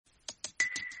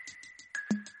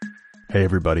Hey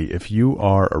everybody, if you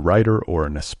are a writer or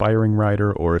an aspiring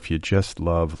writer, or if you just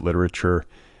love literature,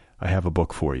 I have a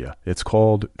book for you. It's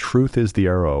called Truth is the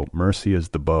Arrow, Mercy is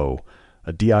the Bow,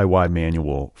 a DIY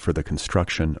manual for the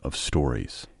construction of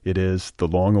stories. It is the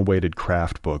long-awaited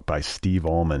craft book by Steve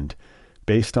Almond,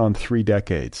 based on 3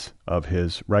 decades of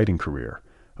his writing career,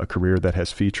 a career that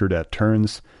has featured at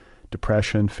turns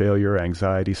depression, failure,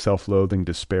 anxiety, self-loathing,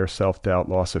 despair, self-doubt,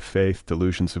 loss of faith,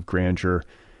 delusions of grandeur,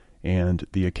 and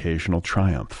the occasional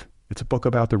triumph. It's a book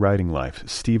about the writing life.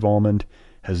 Steve Almond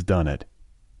has done it.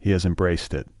 He has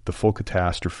embraced it, the full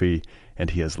catastrophe, and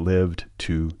he has lived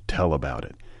to tell about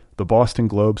it. The Boston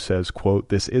Globe says, quote,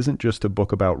 "This isn't just a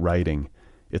book about writing,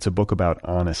 it's a book about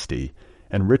honesty."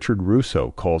 And Richard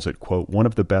Russo calls it, quote, "one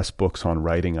of the best books on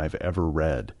writing I've ever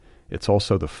read. It's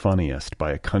also the funniest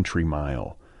by a country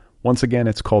mile." Once again,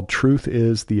 it's called Truth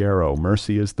is the Arrow,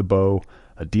 Mercy is the Bow,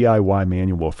 a DIY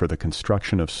manual for the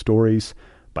construction of stories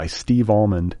by Steve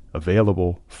Almond,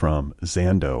 available from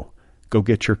Zando. Go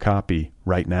get your copy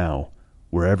right now,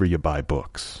 wherever you buy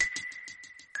books.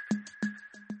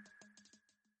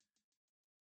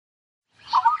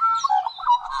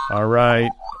 All right.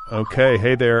 Okay.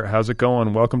 Hey there. How's it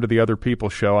going? Welcome to the Other People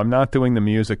Show. I'm not doing the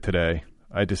music today.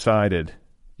 I decided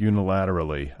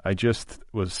unilaterally. I just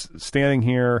was standing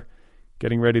here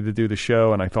getting ready to do the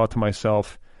show, and I thought to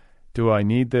myself, do I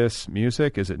need this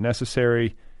music? Is it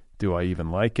necessary? Do I even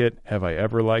like it? Have I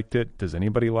ever liked it? Does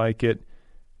anybody like it?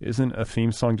 Isn't a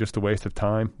theme song just a waste of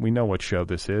time? We know what show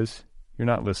this is. You're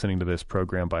not listening to this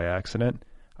program by accident.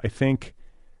 I think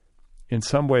in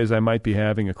some ways I might be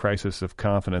having a crisis of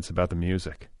confidence about the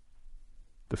music.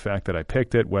 The fact that I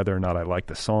picked it, whether or not I like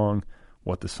the song,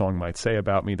 what the song might say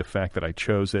about me, the fact that I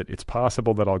chose it. It's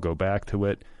possible that I'll go back to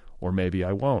it, or maybe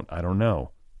I won't. I don't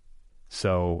know.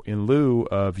 So in lieu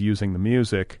of using the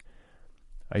music,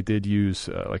 I did use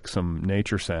like some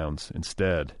nature sounds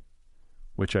instead,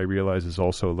 which I realize is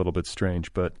also a little bit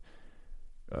strange, but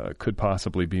could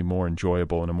possibly be more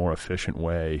enjoyable and a more efficient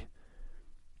way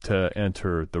to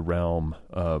enter the realm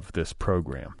of this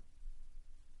program.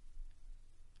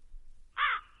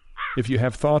 If you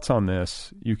have thoughts on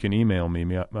this, you can email me.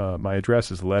 My address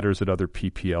is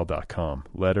letters@otherppl.com.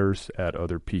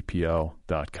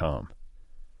 Letters@otherppl.com.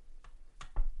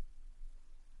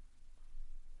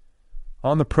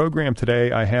 On the program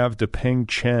today, I have Deping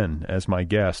Chen as my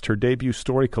guest. Her debut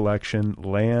story collection,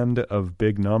 Land of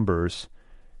Big Numbers,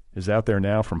 is out there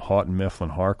now from Houghton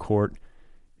Mifflin Harcourt.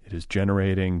 It is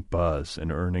generating buzz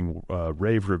and earning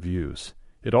rave reviews.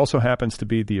 It also happens to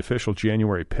be the official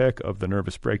January pick of the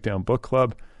Nervous Breakdown Book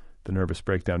Club.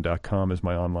 TheNervousBreakdown.com is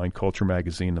my online culture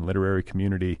magazine and literary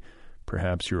community.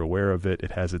 Perhaps you're aware of it.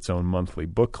 It has its own monthly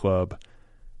book club,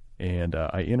 and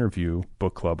I interview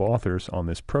book club authors on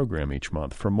this program each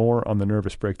month. For more on the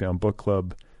Nervous Breakdown Book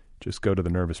Club, just go to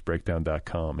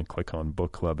TheNervousBreakdown.com and click on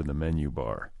Book Club in the menu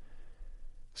bar.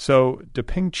 So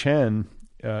Deping Chen,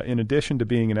 in addition to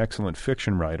being an excellent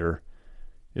fiction writer,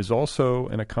 is also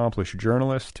an accomplished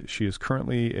journalist. She is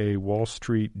currently a Wall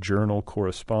Street Journal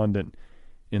correspondent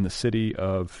in the city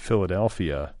of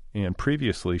Philadelphia, and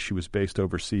previously she was based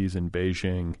overseas in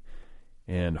Beijing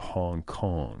and Hong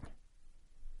Kong.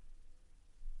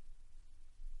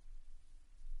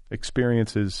 The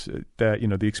experiences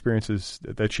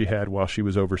that she had while she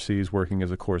was overseas working as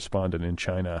a correspondent in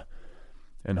China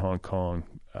and Hong Kong,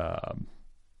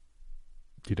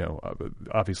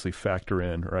 obviously factor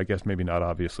in, or I guess maybe not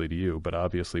obviously to you, but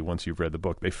obviously once you've read the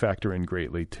book, they factor in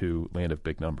greatly to Land of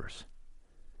Big Numbers.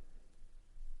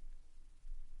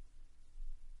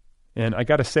 And I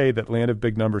got to say that Land of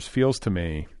Big Numbers feels to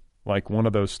me like one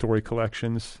of those story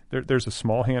collections. There's a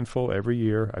small handful every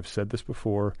year. I've said this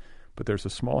before, but there's a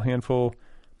small handful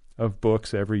of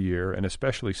books every year, and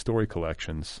especially story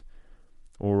collections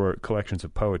or collections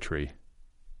of poetry,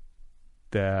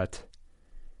 that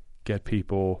get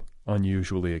people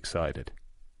unusually excited.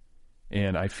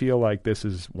 And I feel like this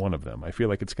is one of them. I feel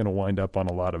like it's going to wind up on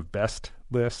a lot of best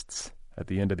lists at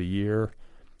the end of the year.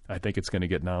 I think it's going to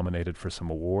get nominated for some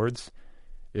awards.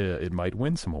 It might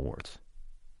win some awards.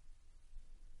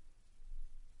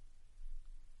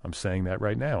 I'm saying that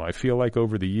right now. I feel like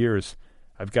over the years,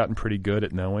 I've gotten pretty good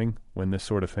at knowing when this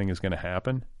sort of thing is going to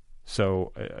happen.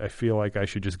 So I feel like I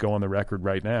should just go on the record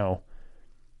right now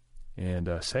and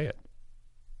say it.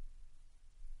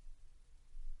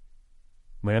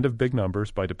 Land of Big Numbers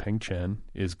by Deping Chen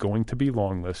is going to be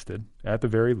longlisted, at the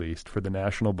very least, for the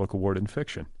National Book Award in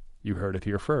Fiction. You heard it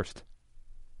here first.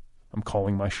 I'm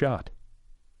calling my shot.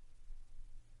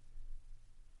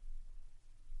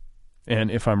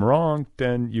 And if I'm wrong,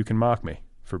 then you can mock me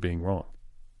for being wrong.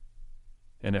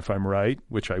 And if I'm right,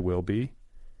 which I will be,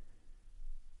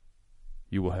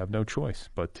 you will have no choice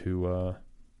but to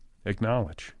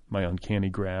acknowledge my uncanny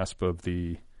grasp of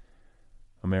the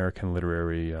American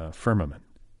literary firmament.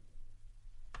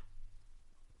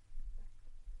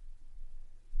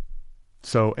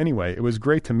 So anyway, it was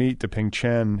great to meet Deping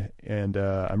Chen, and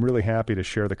I'm really happy to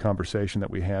share the conversation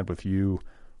that we had with you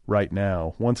right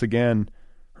now. Once again,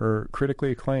 her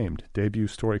critically acclaimed debut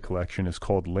story collection is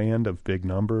called Land of Big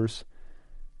Numbers,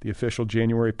 the official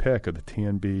January pick of the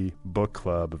TNB Book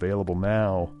Club, available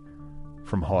now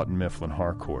from Houghton Mifflin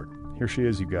Harcourt. Here she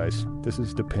is, you guys. This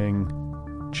is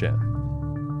Deping Chen.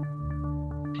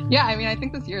 Yeah, I mean, I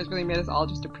think this year has really made us all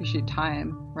just appreciate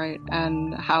time, right?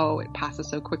 And how it passes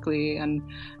so quickly. And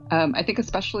I think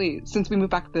especially since we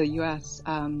moved back to the U.S.,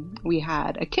 we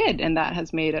had a kid, and that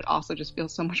has made it also just feel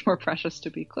so much more precious to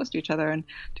be close to each other and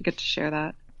to get to share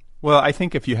that. Well, I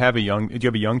think if you have do you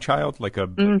have a young child, like a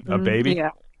baby?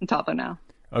 Yeah, a toddler now.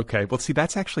 Okay. Well, see,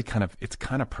 that's actually it's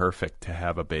kind of perfect to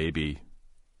have a baby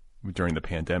during the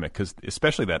pandemic, because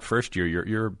especially that first year,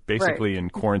 you're basically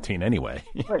in quarantine anyway.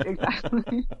 Right,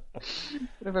 exactly.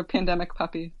 Bit of a pandemic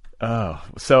puppy. Oh,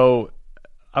 so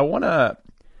I want to,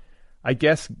 I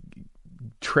guess,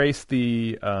 trace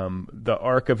the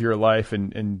arc of your life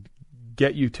and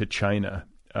get you to China,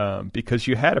 because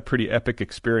you had a pretty epic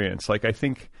experience. Like, I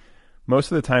think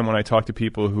most of the time when I talk to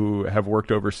people who have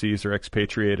worked overseas or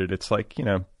expatriated, it's like,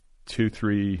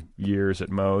 2-3 years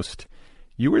at most.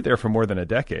 You were there for more than a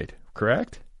decade,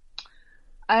 correct?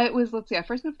 I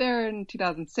first moved there in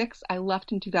 2006. I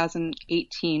left in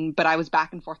 2018, but I was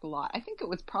back and forth a lot. I think it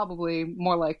was probably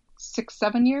more like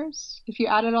 6-7 years if you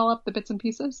add it all up, the bits and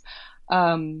pieces.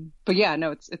 But yeah,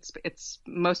 no, it's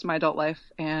most of my adult life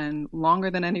and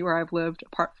longer than anywhere I've lived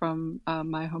apart from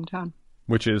my hometown.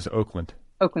 Which is Oakland.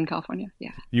 Oakland, California,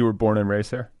 yeah. You were born and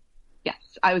raised there?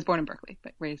 Yes, I was born in Berkeley,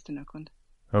 but raised in Oakland.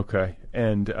 Okay.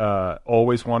 And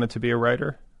always wanted to be a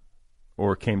writer,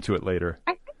 or came to it later?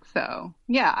 I think so.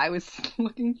 Yeah, I was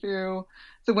looking through.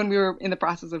 So when we were in the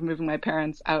process of moving my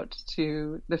parents out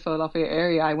to the Philadelphia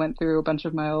area, I went through a bunch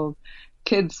of my old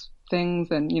kids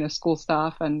things and, school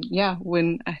stuff. And yeah,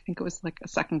 when I think it was like a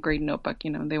second grade notebook,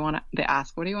 they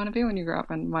ask, what do you want to be when you grow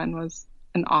up? And mine was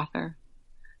an author.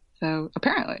 So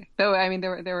apparently, though, I mean,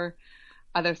 there were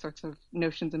other sorts of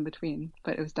notions in between,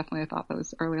 but it was definitely a thought that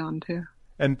was early on too.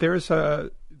 And there's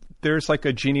like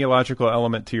a genealogical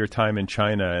element to your time in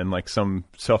China and like some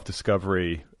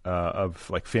self-discovery of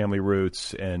like family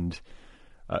roots. And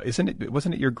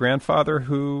wasn't it your grandfather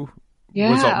who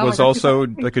was also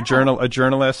like a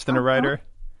journalist and a writer?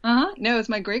 No, it was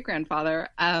my great grandfather.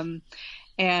 And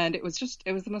it was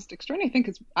the most extraordinary thing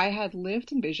because I had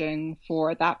lived in Beijing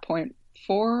for at that point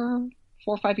 4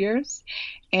 or 5 years,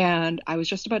 and I was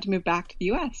just about to move back to the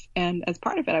U.S. And as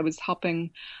part of it, I was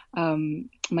helping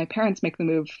my parents make the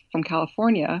move from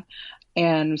California,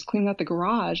 and was cleaning out the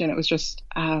garage. And it was just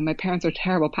my parents are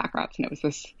terrible pack rats, and it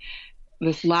was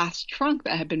this last trunk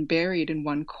that had been buried in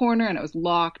one corner, and it was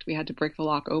locked. We had to break the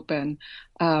lock open,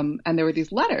 and there were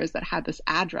these letters that had this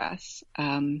address.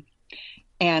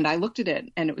 And I looked at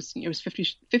it, and it was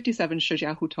 57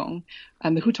 Shijia Hutong.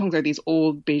 The Hutongs are these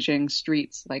old Beijing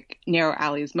streets, like narrow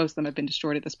alleys. Most of them have been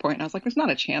destroyed at this point. And I was like, there's not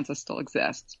a chance this still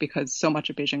exists because so much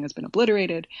of Beijing has been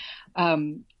obliterated.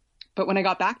 But when I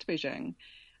got back to Beijing,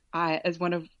 as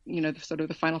one of,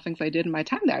 the final things I did in my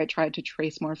time there, I tried to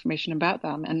trace more information about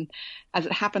them. And as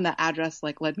it happened, that address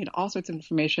led me to all sorts of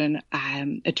information.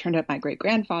 It turned out my great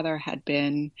grandfather had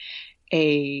been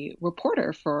a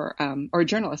reporter or a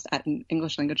journalist at an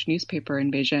English language newspaper in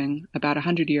Beijing about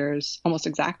 100 years, almost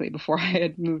exactly before I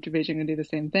had moved to Beijing to do the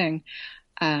same thing,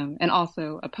 and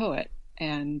also a poet.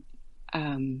 And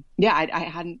I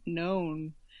hadn't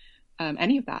known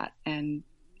any of that. And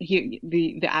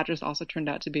the address also turned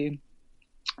out to be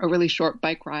a really short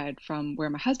bike ride from where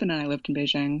my husband and I lived in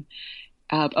Beijing,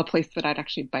 a place that I'd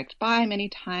actually biked by many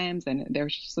times, and there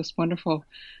was just this wonderful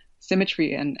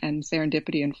symmetry and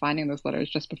serendipity in finding those letters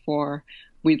just before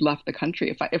we'd left the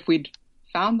country. If we'd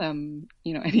found them,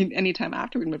 any time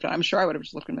after we'd moved out, I'm sure I would have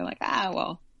just looked and been like,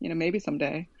 maybe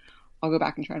someday I'll go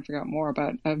back and try and figure out more.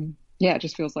 But it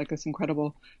just feels like this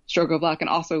incredible stroke of luck, and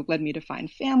also led me to find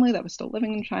family that was still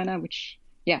living in China, which,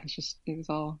 it was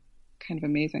all kind of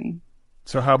amazing.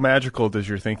 So how magical does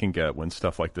your thinking get when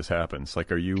stuff like this happens?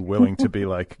 Like, are you willing to be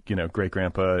like, great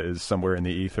grandpa is somewhere in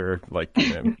the ether, like,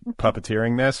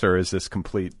 puppeteering this, or is this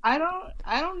complete? I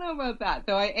don't know about that,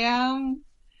 though. I am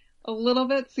a little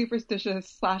bit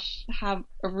superstitious / have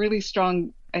a really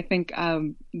strong, I think,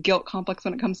 guilt complex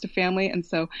when it comes to family. And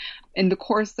so in the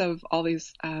course of all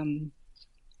these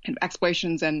kind of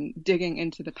explorations and digging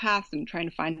into the past and trying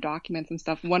to find documents and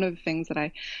stuff, one of the things that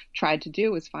I tried to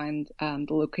do was find the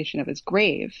location of his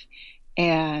grave.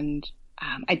 And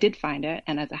I did find it.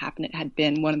 And as it happened, it had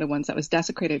been one of the ones that was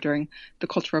desecrated during the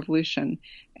Cultural Revolution.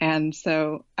 And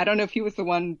so I don't know if he was the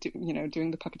one, doing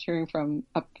the puppeteering from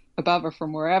up above or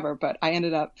from wherever, but I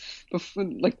ended up,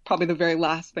 probably the very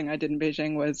last thing I did in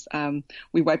Beijing was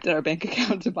we wiped out our bank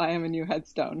account to buy him a new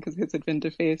headstone because his had been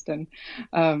defaced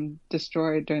and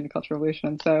destroyed during the Cultural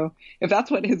Revolution. So if that's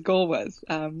what his goal was,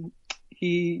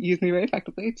 he used me very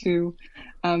effectively to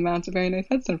mount a very nice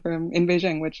headstone for him in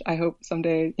Beijing, which I hope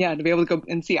someday, to be able to go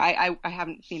and see. I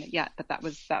haven't seen it yet, but that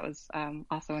was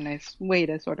also a nice way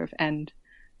to sort of end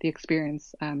the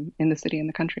experience in the city and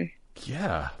the country.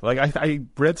 Yeah, like I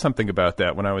read something about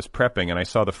that when I was prepping, and I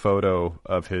saw the photo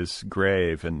of his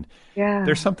grave, and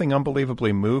there's something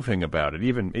unbelievably moving about it,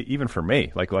 even for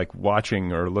me, like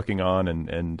watching or looking on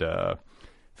and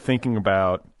thinking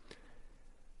about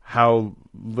how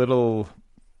little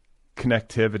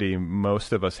connectivity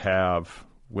most of us have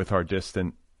with our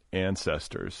distant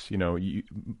ancestors.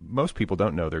 Most people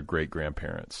don't know their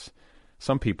great-grandparents.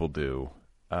 Some people do.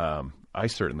 I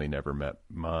certainly never met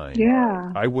mine.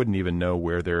 Yeah. I wouldn't even know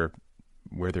where they're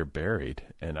buried,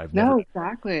 and I've No, never.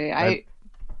 exactly. I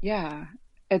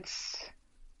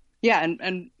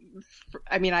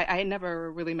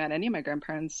never really met any of my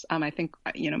grandparents. I think,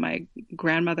 my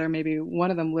grandmother, maybe one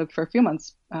of them lived for a few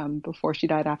months before she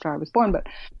died after I was born, but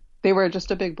they were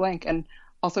just a big blank. And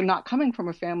also not coming from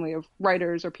a family of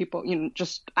writers or people,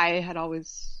 I had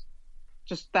always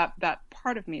just that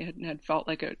part of me had felt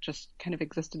like it just kind of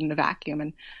existed in a vacuum,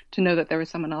 and to know that there was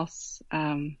someone else,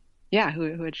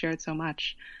 who had shared so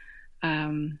much,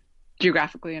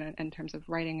 geographically and in terms of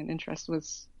writing and interest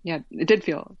it did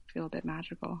feel a bit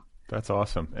magical. That's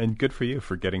awesome. And good for you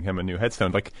for getting him a new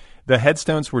headstone. Like, the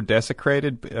headstones were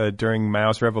desecrated during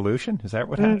Mao's revolution? Is that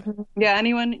what happened? Mm-hmm. Yeah,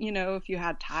 anyone, if you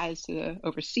had ties to the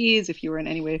overseas, if you were in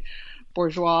any way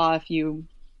bourgeois, if you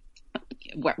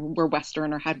were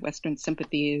Western or had Western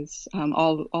sympathies,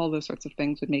 all those sorts of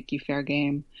things would make you fair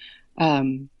game.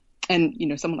 And,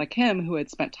 someone like him who had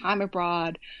spent time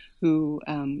abroad, who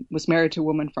was married to a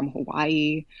woman from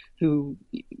Hawaii, who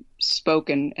spoke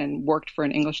and worked for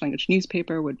an English language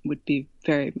newspaper would be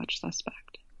very much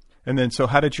suspect. And then, so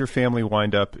how did your family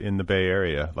wind up in the Bay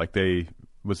Area? Like,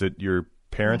 was it your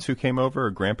parents who came over,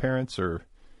 or grandparents, or?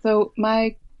 So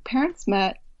my parents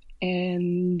met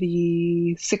in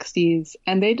the 60s,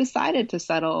 and they decided to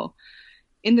settle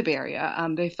in the Bay Area.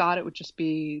 They thought it would just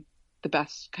be the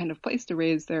best kind of place to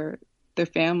raise their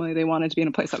family. They wanted to be in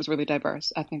a place that was really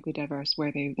diverse, ethnically diverse,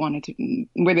 where they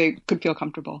could feel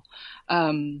comfortable.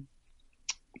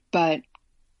 But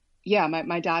yeah,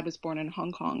 my dad was born in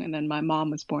Hong Kong, and then my mom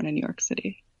was born in New York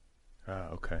City.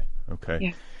 Okay.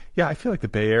 Yeah. Yeah, I feel like the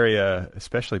Bay Area,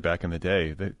 especially back in the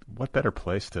day, what better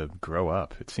place to grow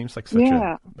up? It seems like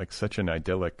such an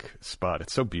idyllic spot.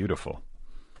 It's so beautiful.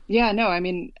 Yeah, no, I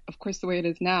mean, of course, the way it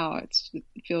is now, it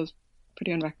feels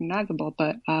pretty unrecognizable.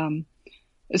 But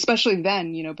especially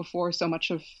then, before so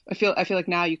much of, I feel like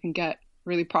now you can get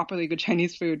really properly good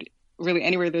Chinese food really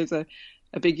anywhere there's a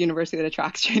big university that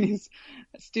attracts Chinese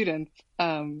students.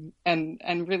 And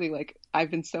really, like, I've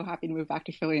been so happy to move back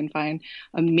to Philly and find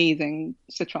amazing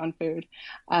Sichuan food.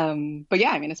 But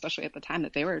yeah, I mean, especially at the time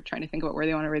that they were trying to think about where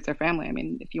they want to raise their family. I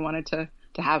mean, if you wanted to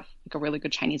have like a really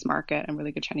good Chinese market and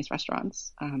really good Chinese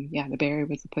restaurants, the Bay Area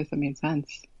was the place that made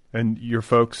sense. And your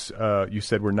folks, you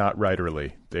said, were not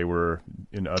writerly. They were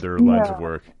in other lines of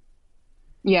work.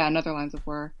 Yeah, in other lines of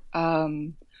work. I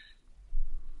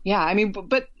mean,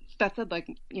 but that said, like,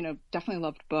 definitely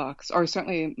loved books, or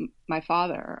certainly my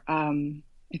father,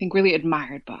 I think really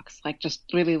admired books, like just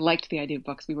really liked the idea of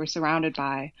books. We were surrounded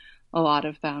by a lot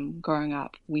of them growing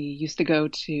up. We used to go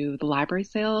to the library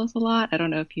sales a lot. I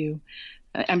don't know if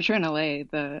I'm sure in LA,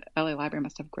 the LA library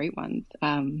must have great ones.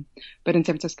 But in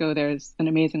San Francisco, there's an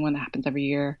amazing one that happens every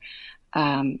year.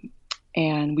 And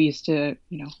we used to,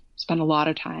 spend a lot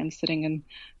of time sitting in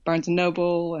Barnes and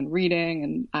Noble and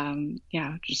reading, and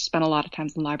just spent a lot of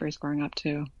times in libraries growing up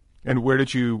too. And where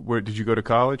did you go to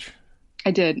college?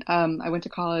 I did. I went to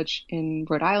college in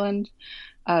Rhode Island.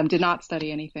 Did not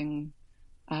study anything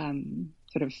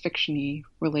sort of fiction-y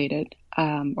related,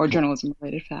 or journalism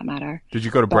related for that matter. Did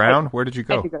you go to Brown? Where did you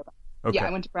go? I did go to Brown. Okay. Yeah,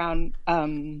 I went to Brown.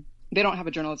 They don't have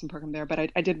a journalism program there,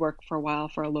 but I did work for a while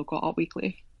for a local alt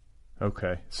weekly.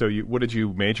 Okay. So what did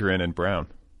you major in Brown?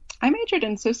 I majored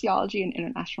in sociology and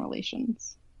international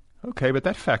relations. Okay, but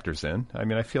that factors in. I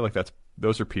mean, I feel like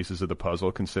those are pieces of the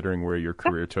puzzle, considering where your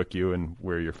career took you and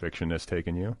where your fiction has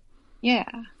taken you. Yeah.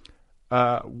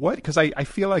 Because I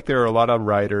feel like there are a lot of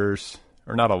writers,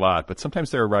 or not a lot, but sometimes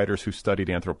there are writers who studied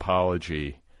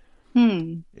anthropology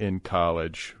in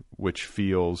college, which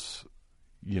feels,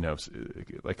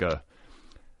 like a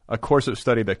course of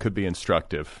study that could be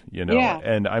instructive, Yeah.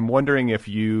 And I'm wondering if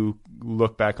you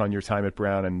look back on your time at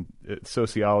Brown and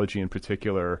sociology in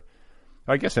particular,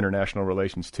 I guess international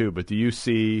relations too, but do you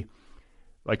see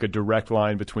like a direct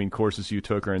line between courses you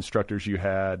took or instructors you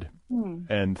had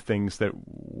and things that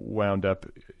wound up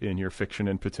in your fiction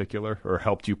in particular, or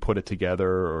helped you put it together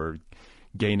or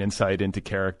gain insight into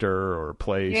character or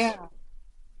place? Yeah.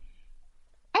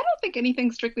 I don't think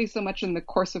anything strictly so much in the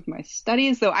course of my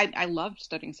studies, though I loved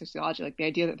studying sociology, like the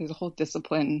idea that there's a whole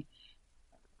discipline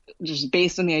just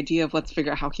based on the idea of let's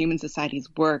figure out how human societies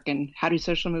work and how do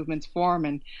social movements form,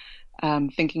 and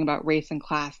thinking about race and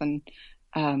class. And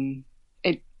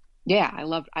I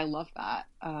love that.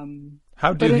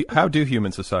 How do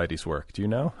human societies work? Do you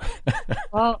know?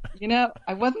 Well,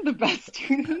 I wasn't the best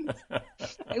student.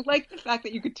 I like the fact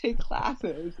that you could take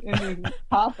classes in these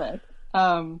topics.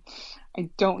 I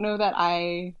don't know that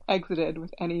I exited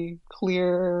with any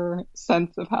clear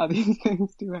sense of how these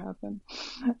things do happen.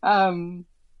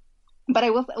 But I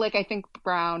will say, like, I think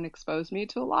Brown exposed me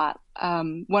to a lot.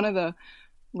 One of the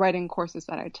writing courses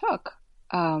that I took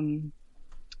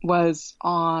was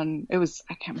on, I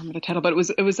can't remember the title, but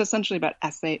it was essentially about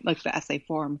essay, like the essay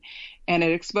form. And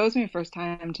it exposed me the first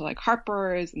time to like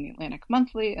Harper's and the Atlantic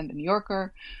Monthly and the New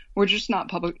Yorker, were just not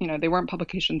public, they weren't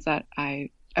publications that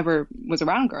I ever was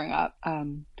around growing up.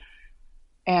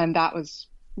 And that was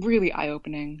really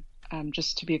eye-opening,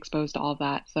 just to be exposed to all of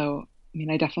that. So, I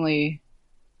mean, I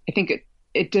think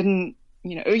it didn't,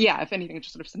 if anything, it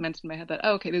just sort of cemented in my head that,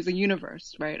 okay, there's a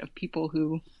universe, right, of people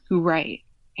who write.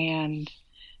 And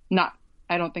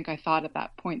I don't think I thought at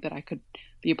that point that I could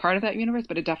be a part of that universe,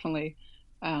 but it definitely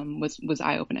was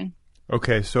eye-opening.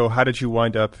 Okay, so how did you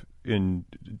wind up in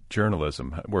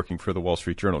journalism, working for the Wall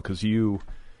Street Journal? Because you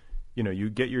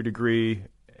get your degree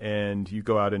and you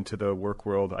go out into the work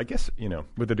world. I guess,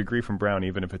 with a degree from Brown,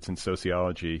 even if it's in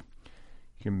sociology,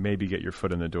 you can maybe get your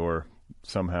foot in the door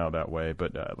somehow that way.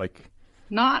 But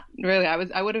not really. I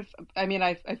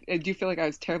do feel like I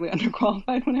was terribly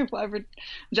underqualified when I applied for a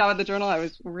job at the Journal. I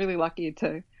was really lucky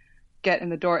to get in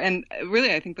the door. And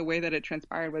really, I think the way that it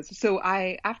transpired was,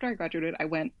 after I graduated, I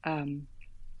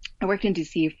worked in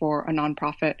DC for a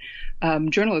nonprofit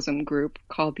journalism group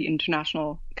called the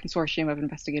International Consortium of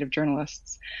Investigative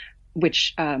Journalists,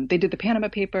 which they did the Panama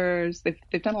Papers.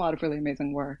 They've done a lot of really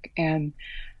amazing work. And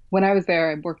when I was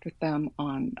there, I worked with them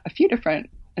on a few different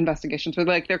investigations. But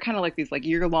they're kind of like these like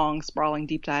year-long sprawling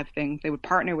deep dive things. They would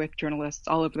partner with journalists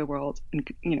all over the world and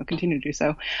continue to do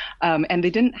so. And they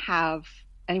didn't have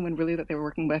anyone really that they were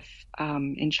working with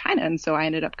in China, and so I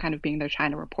ended up kind of being their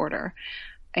China reporter.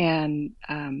 And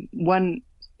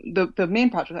the main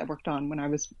project I worked on when I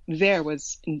was there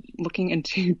was looking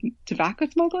into tobacco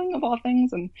smuggling, of all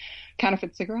things, and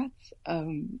counterfeit cigarettes,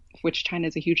 which China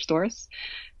is a huge source.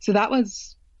 So that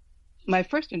was my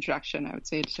first introduction, I would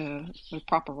say, to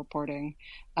proper reporting.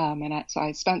 So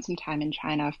I spent some time in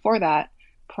China for that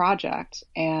project.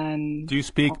 And do you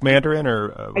speak Mandarin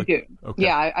or? I do. Okay.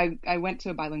 Yeah, I went to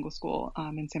a bilingual school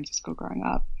in San Francisco growing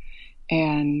up.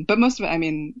 But most of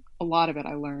it, a lot of it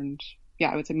I learned,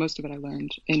 I would say most of it I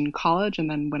learned in college, and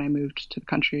then when I moved to the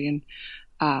country and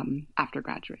after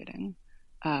graduating.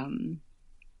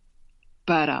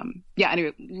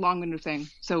 Anyway, long-winded of saying,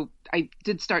 so I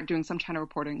did start doing some China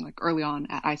reporting like early on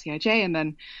at ICIJ, and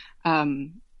then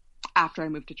after I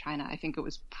moved to China, I think it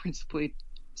was principally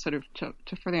sort of to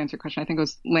further answer your question, I think it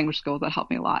was language skills that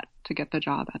helped me a lot to get the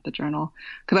job at the Journal,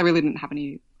 because I really didn't have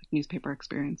any newspaper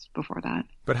experience before that.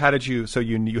 But how did you? So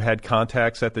you had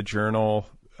contacts at the Journal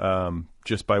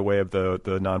just by way of the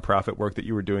nonprofit work that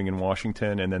you were doing in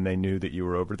Washington, and then they knew that you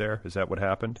were over there. Is that what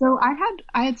happened? So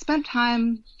I had spent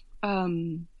time.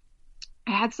 I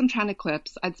had some China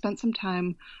clips. I'd spent some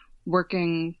time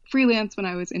working freelance when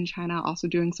I was in China, also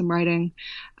doing some writing.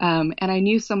 And I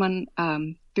knew someone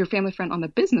through a family friend on the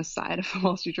business side of the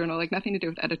Wall Street Journal, like nothing to do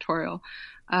with editorial.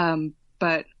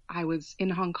 But I was in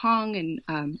Hong Kong and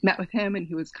met with him, and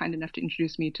he was kind enough to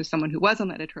introduce me to someone who was on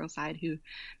the editorial side, who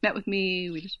met with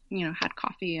me. We just, had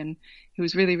coffee, and he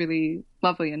was really, really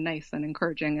lovely and nice and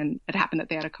encouraging. And it happened that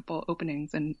they had a couple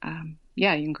openings, and he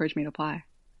encouraged me to apply.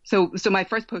 So my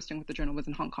first posting with the Journal was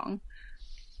in Hong Kong.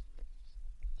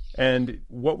 And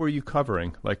what were you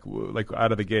covering, like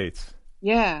out of the gates?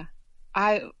 Yeah,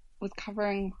 I was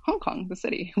covering Hong Kong, the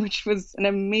city, which was an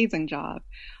amazing job.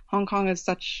 Hong Kong is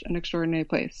such an extraordinary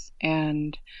place,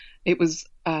 and it was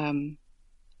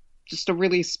just a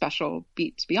really special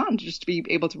beat to be on, just to be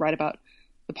able to write about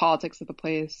the politics of the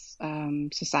place,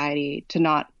 society, to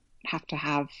not have to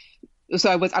have. So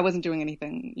I wasn't doing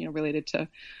anything, related to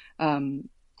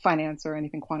finance or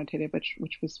anything quantitative,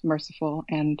 which was merciful,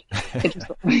 and it just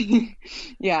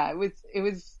yeah, it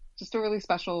was just a really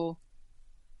special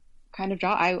kind of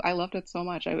job. I loved it so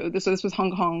much. So this was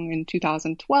Hong Kong in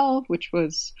 2012, which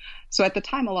was, so at the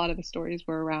time, a lot of the stories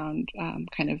were around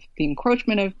kind of the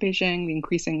encroachment of Beijing, the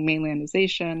increasing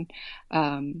mainlandization.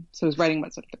 So I was writing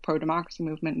about sort of the pro-democracy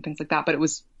movement and things like that, but it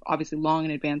was obviously long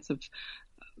in advance of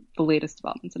the latest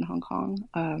developments in Hong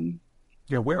Kong.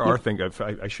 Yeah, where are things?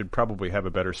 I should probably have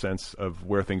a better sense of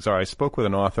where things are. I spoke with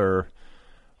an author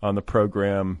on the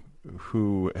program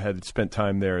who had spent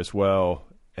time there as well.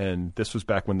 And this was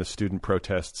back when the student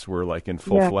protests were like in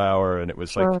full flower, and it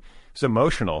was like, it's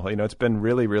emotional. It's been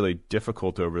really, really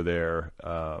difficult over there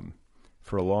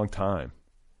for a long time.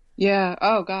 Yeah.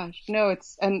 Oh gosh. No,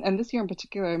 and this year in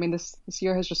particular, I mean, this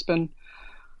year has just been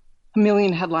a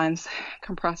million headlines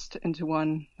compressed into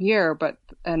one year,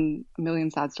 and a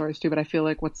million sad stories too. But I feel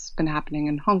like what's been happening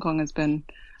in Hong Kong has been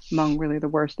among really the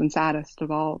worst and saddest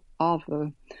of all of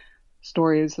the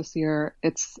stories this year.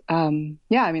 It's I mean,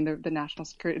 the national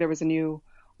security, there was a new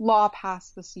law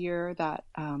passed this year that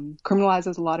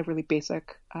criminalizes a lot of really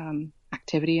basic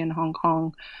activity in Hong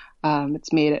Kong. It's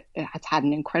had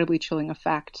an incredibly chilling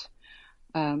effect.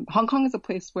 Hong Kong is a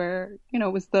place where,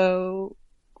 it was the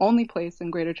only place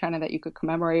in Greater China that you could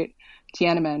commemorate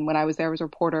Tiananmen. When I was there as a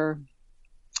reporter,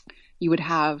 you would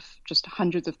have just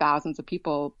hundreds of thousands of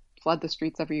people flood the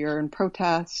streets every year in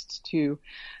protest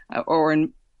or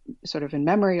in sort of in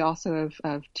memory also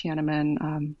of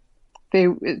Tiananmen.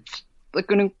 It's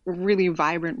like a really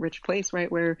vibrant, rich place,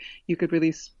 right, where you could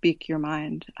really speak your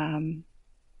mind. And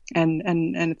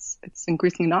it's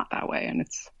increasingly not that way, and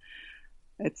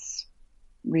it's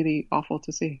really awful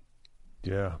to see.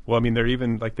 Yeah. Well, I mean,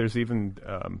 there's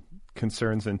even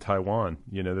concerns in Taiwan,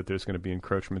 that there's going to be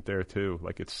encroachment there too.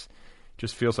 Like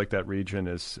just feels like that region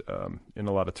is in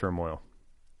a lot of turmoil.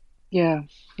 Yeah.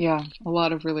 Yeah. A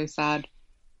lot of really sad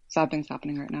things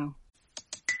happening right now.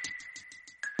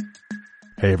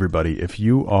 Hey everybody, if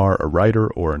you are a writer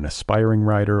or an aspiring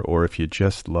writer, or if you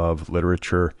just love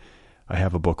literature, I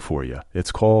have a book for you.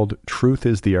 It's called Truth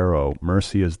is the Arrow,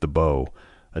 Mercy is the Bow,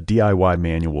 a DIY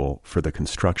manual for the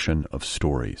construction of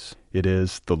stories. It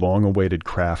is the long-awaited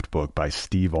craft book by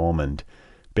Steve Almond,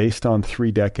 based on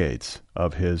 3 decades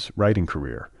of his writing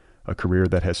career, a career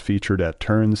that has featured at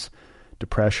turns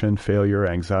depression, failure,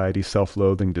 anxiety,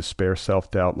 self-loathing, despair,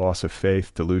 self-doubt, loss of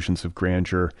faith, delusions of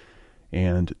grandeur,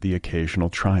 and the occasional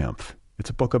triumph. It's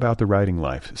a book about the writing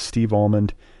life. Steve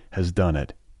Almond has done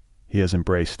it. He has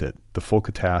embraced it, the full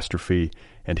catastrophe,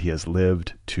 and he has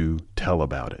lived to tell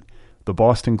about it. The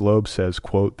Boston Globe says,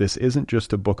 quote, "This isn't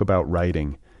just a book about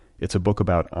writing, it's a book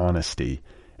about honesty."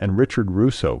 And Richard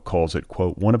Russo calls it,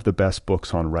 quote, "one of the best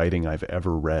books on writing I've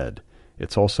ever read.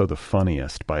 It's also the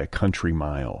funniest by a country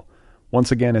mile." Once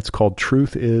again, it's called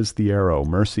Truth is the Arrow,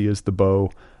 Mercy is the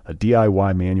Bow, a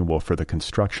DIY manual for the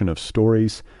construction of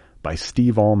stories by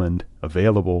Steve Almond,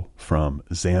 available from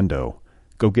Zando.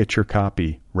 Go get your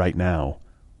copy right now,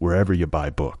 wherever you buy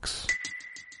books.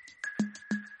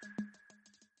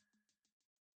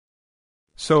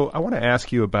 So I want to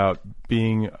ask you about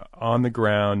being on the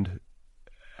ground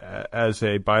as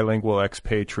a bilingual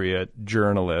expatriate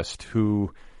journalist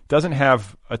who doesn't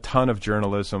have a ton of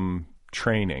journalism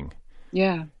training.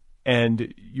 Yeah.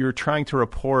 And you're trying to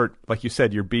report, like you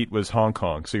said, your beat was Hong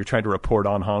Kong. So you're trying to report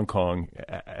on Hong Kong.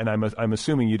 And I'm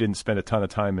assuming you didn't spend a ton of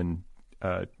time in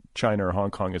China or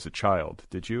Hong Kong as a child,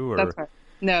 did you? Or? That's right.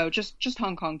 No, just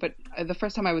Hong Kong. But the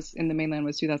first time I was in the mainland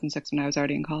was 2006 when I was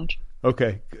already in college.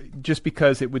 Okay. Just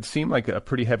because it would seem like a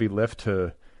pretty heavy lift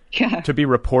to be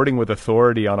reporting with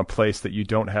authority on a place that you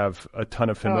don't have a ton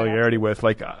of familiarity with.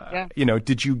 Like,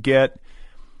 did you get,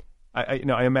 I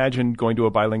imagine going to a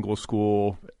bilingual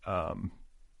school, and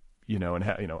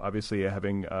obviously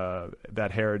having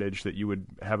that heritage, that you would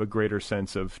have a greater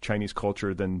sense of Chinese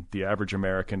culture than the average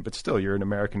American. But still, you're an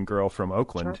American girl from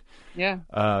Oakland. Sure.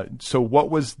 Yeah. So what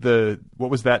was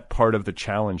that part of the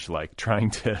challenge like?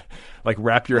 Trying to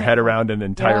wrap your head around an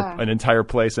entire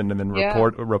place and then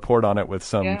report on it with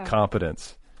some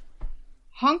competence.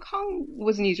 Hong Kong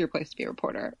was an easier place to be a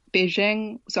reporter.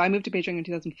 Beijing. So I moved to Beijing in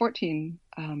 2014.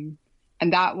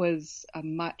 And that was a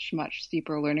much, much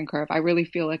steeper learning curve. I really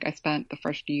feel like I spent the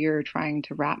first year trying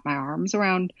to wrap my arms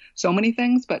around so many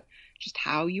things, but just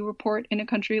how you report in a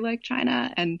country like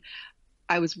China. And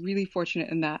I was really fortunate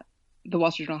in that the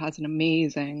Wall Street Journal has an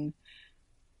amazing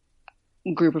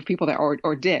group of people there,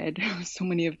 or did. So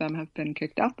many of them have been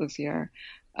kicked out this year.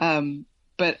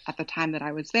 But at the time that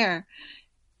I was there,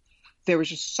 there was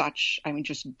just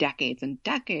just decades and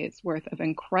decades worth of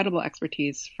incredible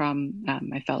expertise from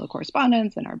my fellow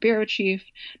correspondents and our bureau chief,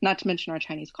 not to mention our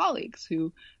Chinese colleagues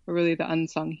who were really the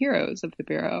unsung heroes of the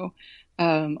bureau,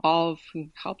 all of who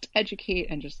helped educate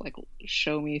and just like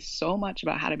show me so much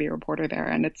about how to be a reporter there.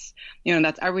 And it's,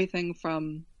 that's everything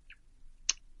from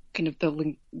kind of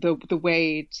the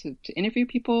way to interview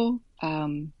people,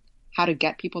 how to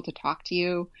get people to talk to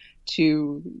you,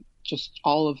 to just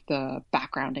all of the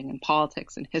backgrounding and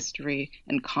politics and history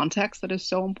and context that is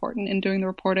so important in doing the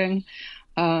reporting.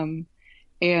 And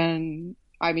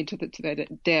I mean, to the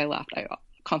day I left, I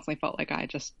constantly felt like I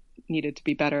just needed to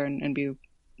be better and be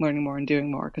learning more and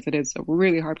doing more, because it is a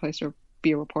really hard place to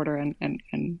be a reporter,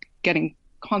 and getting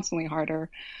constantly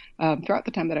harder throughout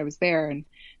the time that I was there.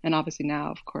 And obviously now,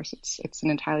 of course, it's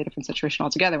an entirely different situation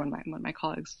altogether when my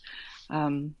colleagues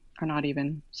are not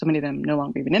even, so many of them no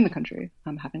longer even in the country,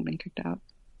 having been kicked out.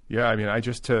 Yeah, I mean,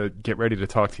 to get ready to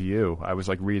talk to you, I was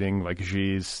like reading like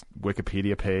Xi's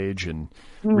Wikipedia page and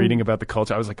reading about the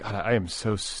culture. I was like, God, I am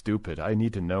so stupid. I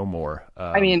need to know more.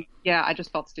 I mean, yeah, I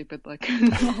just felt stupid like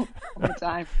all the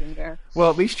time being there.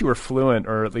 Well, at least you were fluent,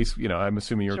 or at least, I'm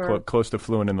assuming you were Sure. close to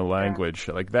fluent in the language.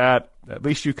 Yeah. Like that, at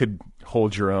least you could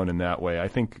hold your own in that way. I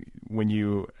think when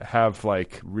you have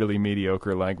like really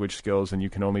mediocre language skills and you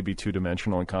can only be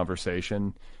two-dimensional in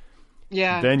conversation,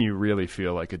 yeah, then you really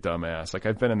feel like a dumbass. Like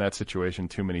I've been in that situation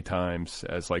too many times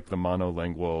as like the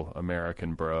monolingual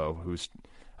American bro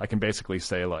I can basically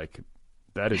say like,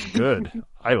 that is good.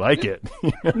 I like it.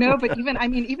 No, but even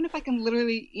if I can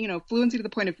literally, fluency to the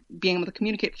point of being able to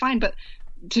communicate, fine. But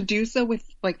to do so with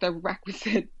like the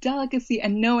requisite delicacy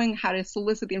and knowing how to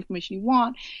solicit the information you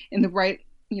want in the right,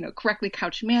 correctly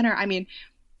couched manner. I mean,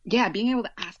 yeah, being able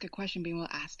to ask a question, being able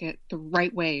to ask it the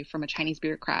right way from a Chinese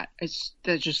bureaucrat, it's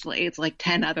like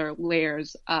 10 other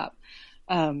layers up.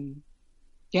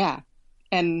 Yeah.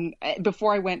 And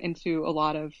before I went into a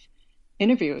lot of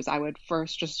interviews, I would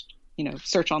first just,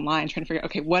 search online, trying to figure out,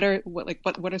 okay, what are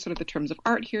sort of the terms of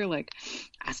art here? Like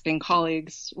asking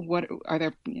colleagues, what are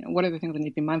the things I need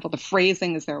to be mindful of? The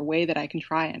phrasing, is there a way that I can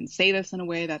try and say this in a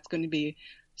way that's going to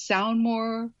sound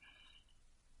more,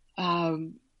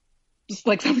 just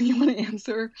like something you want to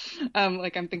answer.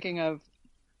 Like I'm thinking of,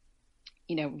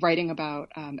 writing about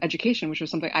education, which was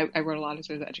something I wrote a lot of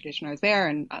stories about education when I was there,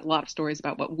 and a lot of stories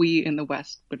about what we in the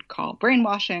West would call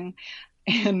brainwashing,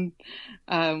 and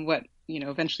what,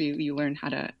 eventually you learn how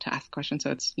to ask questions.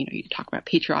 So it's, you talk about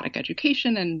patriotic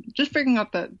education and just figuring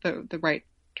out the right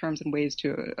terms and ways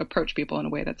to approach people in a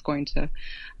way that's going to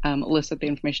elicit the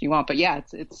information you want. But yeah,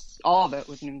 it's all of it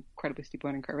was an incredibly steep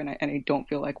learning curve, and I don't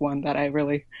feel like one that I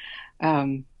really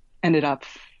ended up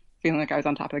feeling like I was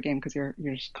on top of the game, because you're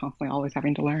just constantly always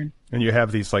having to learn. And you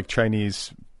have these like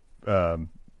Chinese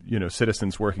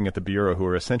citizens working at the bureau who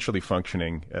are essentially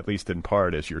functioning, at least in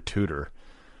part, as your tutor.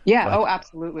 Yeah. Like,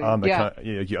 absolutely.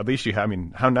 At least you have. I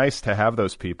mean, how nice to have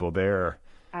those people there.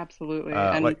 Absolutely.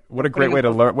 Like what a great way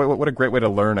to learn. What a great way to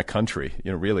learn a country.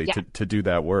 Really, yeah. to do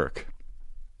that work.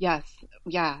 Yes.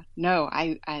 Yeah. No.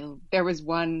 There was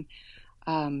one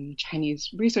Chinese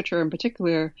researcher in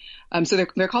particular. So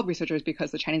they're called researchers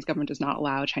because the Chinese government does not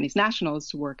allow Chinese nationals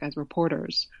to work as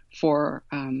reporters for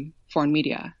foreign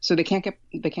media. So they can't get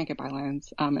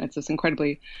bylines. It's this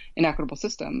incredibly inequitable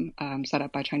system set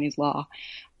up by Chinese law.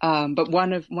 But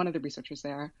one of the researchers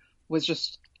there was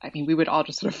just, we would all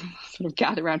just sort of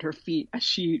gather around her feet as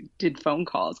she did phone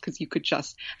calls, because you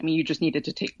just needed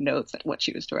to take notes at what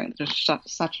she was doing. There's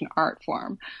such an art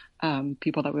form.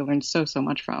 People that we learned so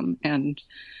much from. And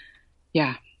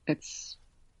yeah,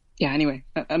 anyway,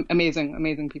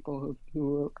 amazing people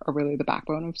who are really the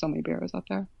backbone of so many bureaus out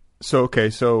there. So, okay.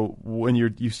 So when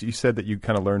you said that you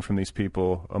kind of learned from these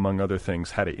people, among other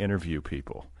things, how to interview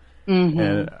people. Mm-hmm.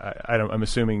 And I'm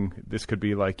assuming this could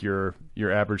be like your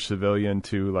average civilian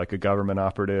to like a government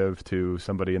operative to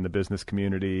somebody in the business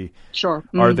community. Sure.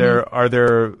 Mm-hmm. Are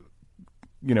there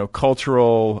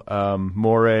cultural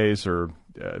mores or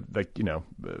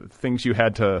things you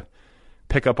had to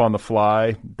pick up on the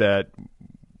fly that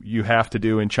you have to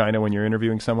do in China when you're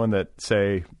interviewing someone that,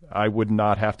 say, I would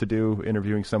not have to do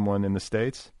interviewing someone in the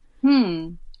States? I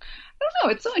don't know.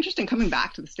 It's so interesting coming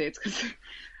back to the States, because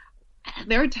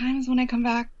there are times when I've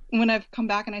come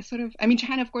back and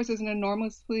China, of course, is an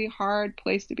enormously hard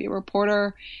place to be a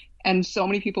reporter, and so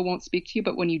many people won't speak to you.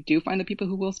 But when you do find the people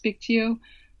who will speak to you,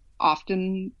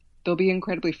 often they'll be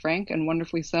incredibly frank, and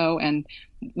wonderfully so. And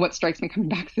what strikes me coming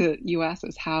back to the U.S.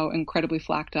 is how incredibly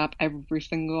flacked up every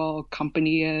single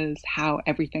company is, how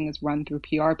everything is run through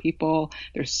PR people.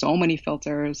 There's so many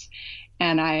filters.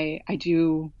 And I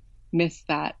do miss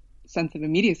that sense of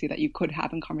immediacy that you could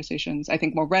have in conversations, I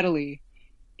think, more readily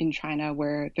in China,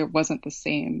 where there wasn't the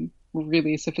same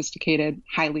really sophisticated,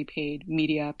 highly paid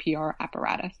media PR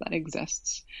apparatus that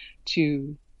exists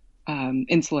to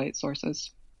insulate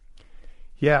sources.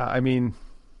 Yeah, I mean,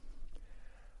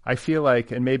 I feel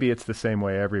like, and maybe it's the same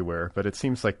way everywhere, but it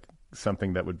seems like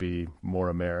something that would be more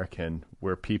American,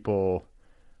 where people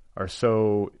are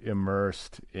so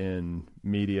immersed in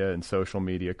media and social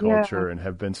media culture and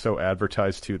have been so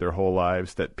advertised to their whole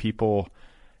lives that people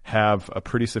have a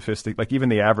pretty sophisticated, like even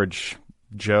the average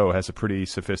Joe has a pretty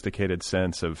sophisticated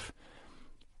sense of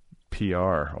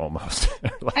PR almost.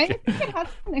 I think it has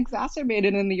been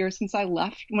exacerbated in the years since I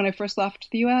left, when I first left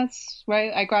the US,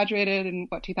 right? I graduated in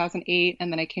 2008,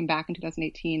 and then I came back in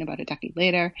 2018, about a decade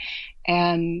later.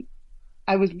 And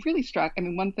I was really struck. I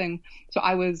mean, one thing, so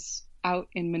I was out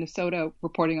in Minnesota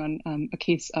reporting on a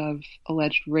case of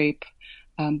alleged rape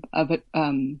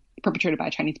perpetrated by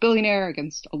a Chinese billionaire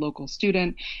against a local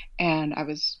student. And I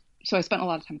spent a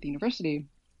lot of time at the university.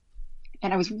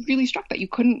 And I was really struck that you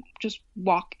couldn't just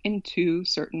walk into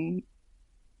certain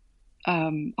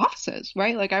offices,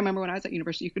 right? Like I remember when I was at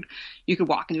university, you could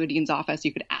walk into a dean's office,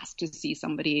 you could ask to see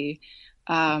somebody,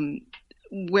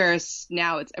 whereas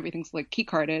now everything's like key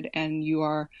carded, and you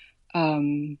are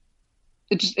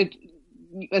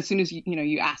as soon as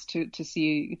you ask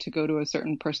to go to a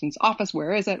certain person's office,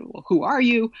 where is it? Well, who are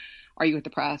you? Are you with the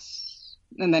press?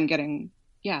 And then getting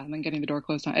the door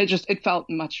closed on. It felt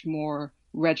much more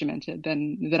regimented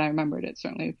than I remembered it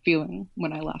certainly feeling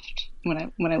when I left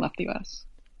the US.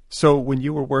 So when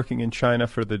you were working in China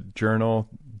for the Journal,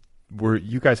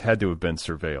 you guys had to have been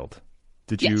surveilled?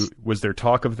 Yes. Was there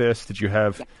talk of this? Did you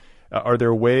have? Yeah. Are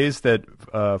there ways that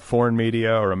foreign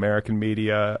media or American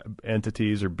media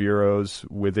entities or bureaus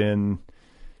within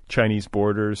Chinese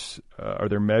borders, are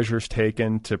there measures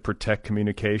taken to protect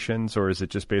communications, or is it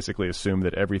just basically assumed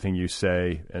that everything you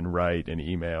say and write and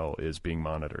email is being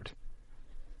monitored?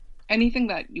 Anything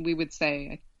that we would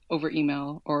say over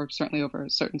email, or certainly over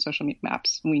certain social media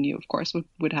apps, we knew, of course,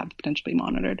 would have to potentially be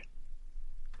monitored.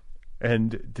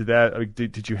 And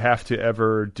did you have to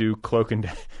ever do cloak and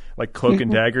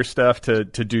dagger stuff to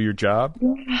do your job?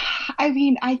 I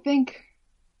mean, I think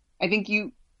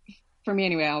for me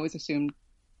anyway, I always assumed,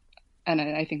 and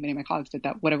I think many of my colleagues did,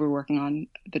 that whatever we're working on,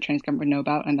 the Chinese government would know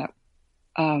about, and that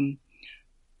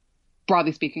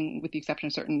broadly speaking, with the exception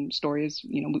of certain stories,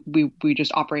 we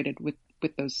just operated with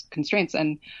those constraints.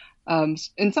 And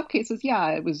in some cases, yeah,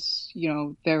 it was,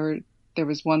 there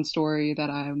was one story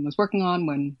that I was working on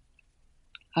when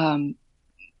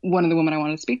one of the women I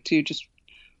wanted to speak to just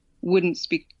wouldn't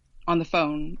speak on the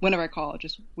phone. Whenever I called,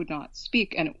 just would not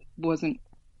speak. And it wasn't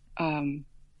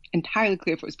entirely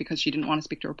clear if it was because she didn't want to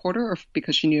speak to a reporter, or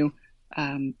because she knew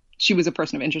she was a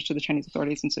person of interest to the Chinese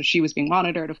authorities. And so she was being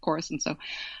monitored, of course. And so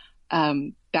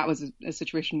that was a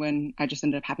situation when I just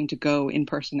ended up having to go in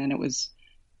person, and it was,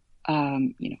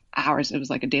 hours. It was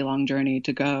like a day-long journey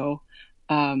to go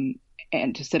and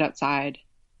to sit outside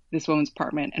this woman's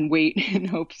apartment and wait in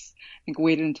hopes. I think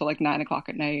waited until like 9 o'clock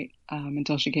at night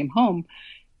until she came home.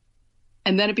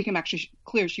 And then it became actually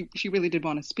clear she really did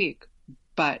want to speak,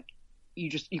 but you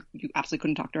absolutely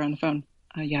couldn't talk to her on the phone.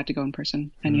 You had to go in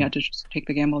person, and you had to just take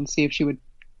the gamble and see if she would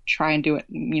try and do it,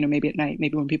 maybe at night,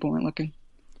 maybe when people weren't looking.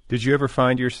 Did you ever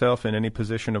find yourself in any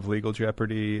position of legal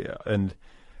jeopardy? And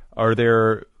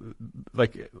are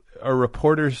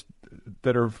reporters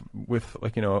that are with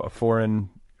a foreign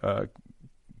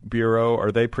bureau,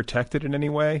 are they protected in any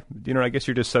way? I guess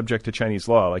you're just subject to Chinese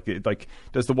law. Like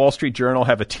does the Wall Street Journal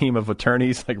have a team of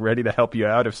attorneys ready to help you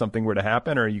out if something were to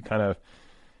happen, or are you kind of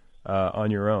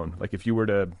on your own? Like if you were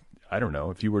to, I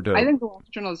think the Wall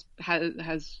Street Journal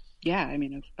has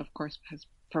of course has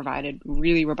provided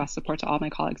really robust support to all my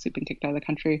colleagues who've been kicked out of the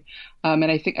country. And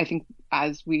I think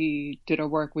as we did our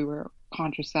work, we were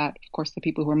conscious that, of course, the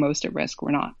people who were most at risk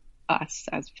were not us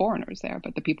as foreigners there,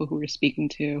 but the people who we're speaking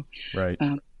to, right,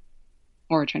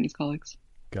 or our Chinese colleagues.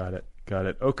 Got it.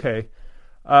 Okay.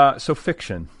 So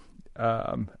fiction.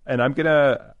 And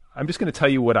I'm just gonna tell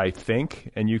you what I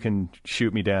think, and you can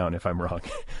shoot me down if I'm wrong.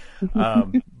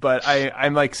 But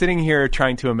I'm like sitting here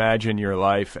trying to imagine your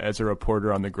life as a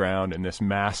reporter on the ground in this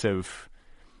massive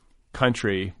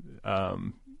country.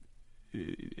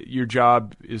 Your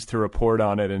job is to report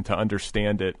on it and to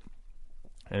understand it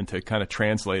and to kind of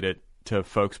translate it to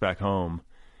folks back home.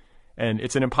 And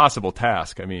it's an impossible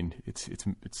task. I mean, it's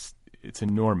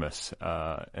enormous.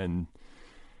 And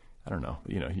I don't know,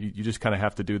 you just kind of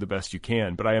have to do the best you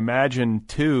can. But I imagine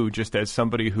too, just as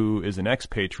somebody who is an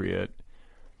expatriate,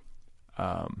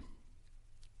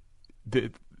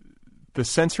 the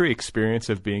sensory experience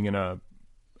of being in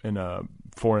a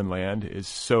foreign land is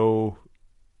so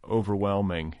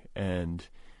overwhelming and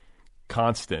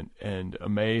constant and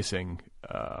amazing.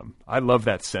 I love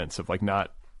that sense of like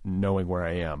not knowing where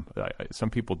I am. Some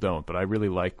people don't, but I really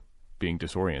like being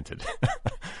disoriented.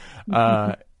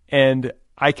 And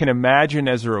I can imagine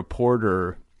as a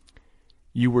reporter,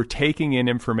 you were taking in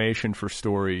information for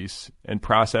stories and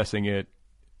processing it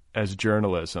as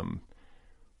journalism,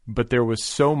 but there was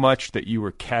so much that you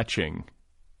were catching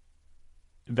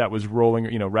that was rolling,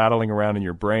 rattling around in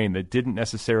your brain that didn't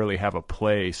necessarily have a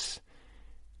place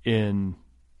in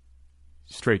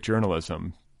straight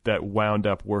journalism that wound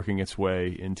up working its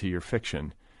way into your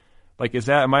fiction. Like,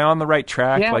 am I on the right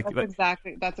track? Yeah,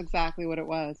 that's exactly what it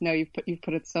was. No, you've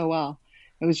put it so well.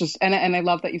 It was just, and I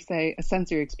love that you say a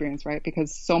sensory experience, right?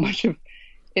 Because so much of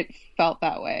it felt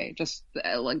that way. Just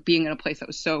like being in a place that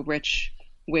was so rich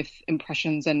with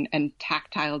impressions and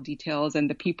tactile details, and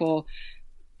the people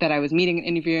that I was meeting and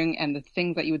interviewing, and the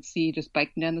things that you would see just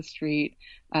biking down the street,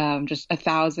 just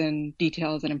 1,000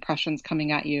 details and impressions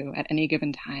coming at you at any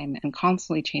given time and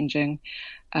constantly changing.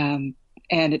 And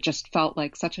it just felt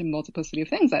like such a multiplicity of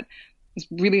things that is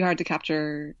really hard to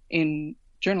capture in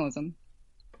journalism.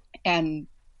 And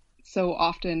so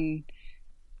often,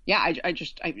 yeah,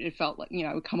 it felt like,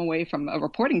 I would come away from a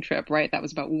reporting trip, right? That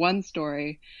was about one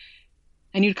story,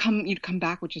 and you'd come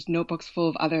back with just notebooks full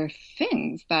of other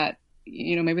things that,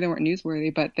 maybe they weren't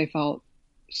newsworthy, but they felt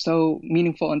so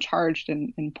meaningful and charged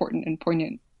and important and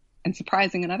poignant and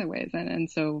surprising in other ways. And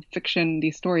so fiction,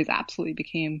 these stories absolutely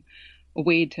became a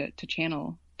way to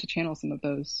channel some of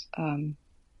those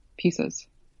pieces.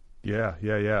 Yeah.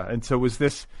 And so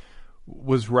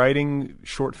was writing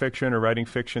short fiction or writing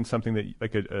fiction something that,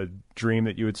 like, a dream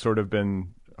that you had sort of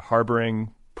been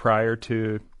harboring prior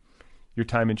to your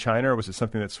time in China, or was it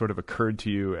something that sort of occurred to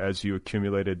you as you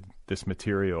accumulated this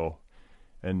material?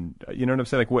 And you know what I'm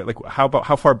saying?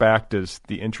 How far back does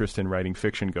the interest in writing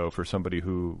fiction go for somebody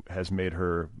who has made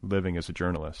her living as a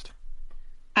journalist?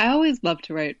 I always loved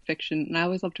to write fiction, and I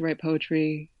always loved to write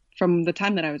poetry from the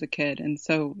time that I was a kid. And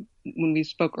so when we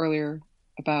spoke earlier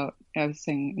about, I was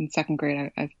saying in second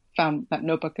grade, I found that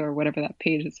notebook or whatever, that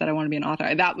page that said I want to be an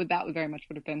author. That would very much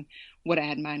would have been what I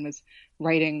had in mind, was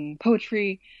writing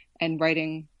poetry and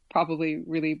writing probably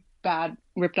really bad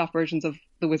ripped off versions of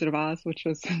The Wizard of Oz, which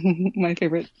was my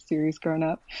favorite series growing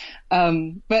up.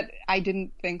 But I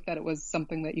didn't think that it was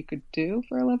something that you could do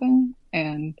for a living.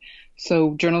 And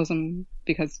so journalism,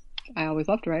 because I always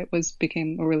loved to write,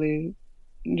 became a really,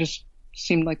 just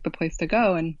seemed like the place to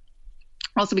go. And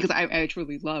also because I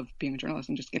truly love being a journalist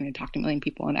and just getting to talk to a million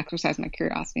people and exercise my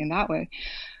curiosity in that way.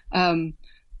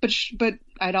 But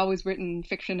I'd always written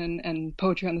fiction and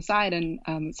poetry on the side,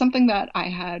 and something that I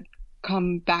had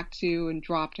come back to and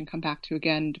dropped and come back to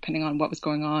again, depending on what was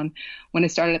going on. When I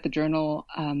started at the Journal,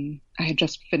 I had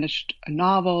just finished a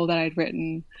novel that I'd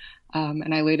written,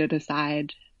 and I laid it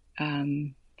aside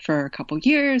for a couple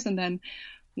years. And then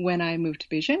when I moved to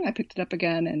Beijing, I picked it up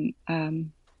again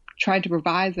and tried to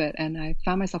revise it, and I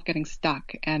found myself getting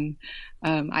stuck. And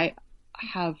I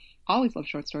have always loved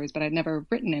short stories, but I'd never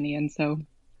written any. And so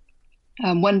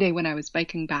one day when I was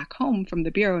biking back home from the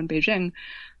bureau in Beijing,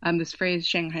 this phrase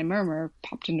 "Shanghai Murmur"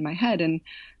 popped into my head, and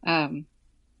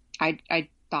I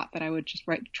thought that I would just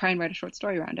try and write a short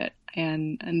story around it.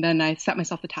 And then I set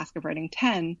myself the task of writing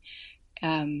 10,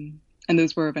 and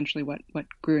those were eventually what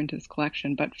grew into this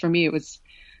collection. But for me, it was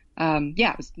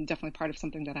it was definitely part of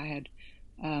something that I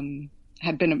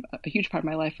had been a huge part of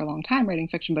my life for a long time, writing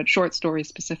fiction, but short stories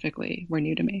specifically were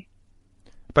new to me.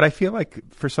 But I feel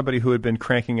like for somebody who had been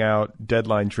cranking out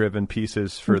deadline-driven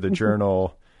pieces for the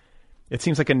Journal, it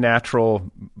seems like a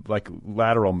natural, like,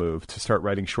 lateral move to start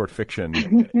writing short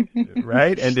fiction,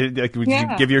 right? And you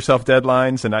give yourself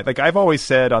deadlines. And I've always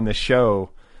said on this show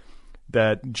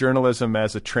that journalism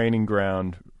as a training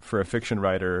ground for a fiction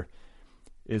writer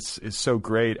is so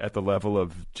great at the level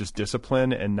of just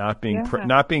discipline and not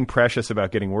being precious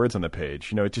about getting words on the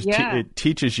page. It just it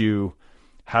teaches you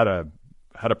how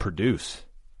to produce.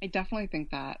 I definitely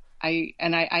think that. I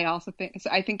also think,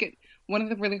 so I think one of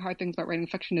the really hard things about writing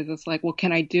fiction is it's like, well,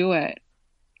 can I do it?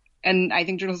 And I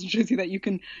think journalism shows you that you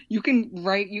can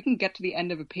write, you can get to the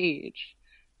end of a page,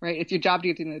 right? It's your job to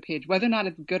get to the end of the page, whether or not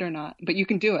it's good or not, but you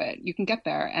can do it. You can get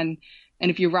there. And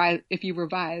if you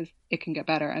revise, it can get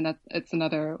better. And it's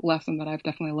another lesson that I've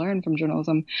definitely learned from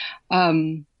journalism.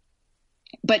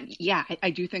 But yeah,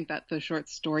 I do think that the short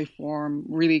story form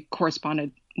really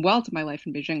corresponded well to my life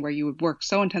in Beijing, where you would work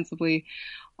so intensively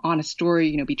on a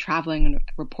story, be traveling and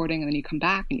reporting, and then you come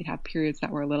back and you'd have periods that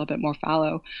were a little bit more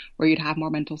fallow, where you'd have more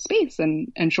mental space,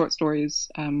 and short stories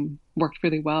worked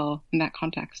really well in that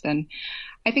context. And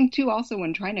I think too, also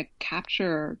when trying to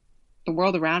capture the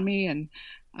world around me, and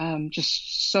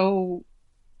just so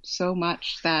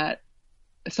much that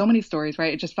so many stories,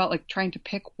 right? It just felt like trying to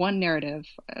pick one narrative,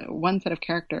 one set of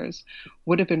characters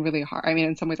would have been really hard. I mean,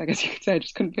 in some ways, I guess you could say I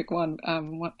just couldn't pick one,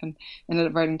 and ended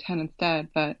up writing 10 instead.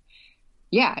 But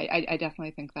yeah, I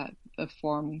definitely think that the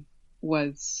form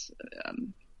was,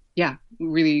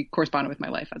 really corresponded with my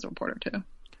life as a reporter too.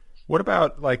 What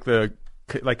about like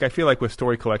I feel like with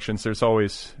story collections, there's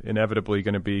always inevitably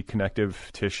going to be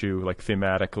connective tissue, like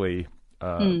thematically.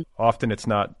 Often it's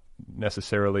not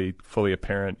necessarily fully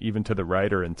apparent even to the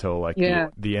writer until like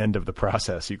the end of the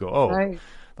process. You go, oh, right.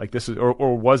 Like this is,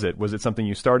 or was it something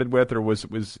you started with, or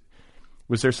was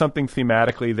there something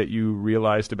thematically that you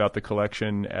realized about the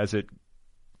collection as it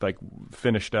like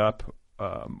finished up?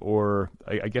 Or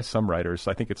I guess some writers,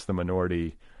 I think it's the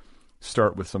minority,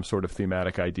 start with some sort of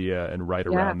thematic idea and write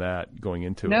around that going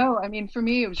into it. No, I mean, for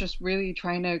me, it was just really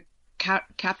trying to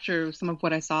capture some of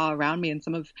what I saw around me, and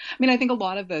I think a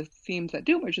lot of the themes that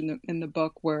do emerge in the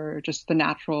book were just the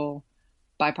natural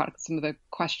byproduct of some of the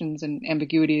questions and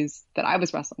ambiguities that I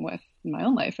was wrestling with in my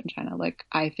own life in China. Like,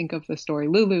 I think of the story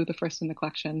Lulu, the first in the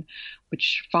collection,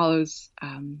 which follows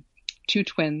two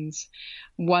twins,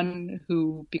 one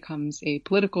who becomes a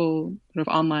political sort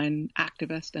of online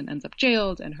activist and ends up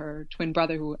jailed, and her twin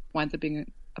brother who winds up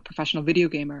being a professional video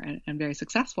gamer and very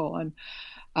successful. And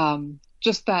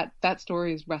just that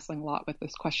story is wrestling a lot with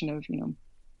this question of,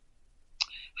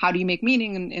 how do you make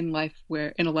meaning in a life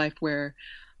where you're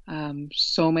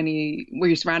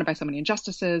surrounded by so many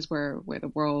injustices, where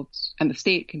the world and the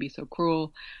state can be so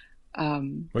cruel. Wait,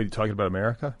 are you talking about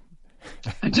America?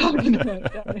 I'm talking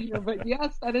about that here, but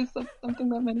yes, that is something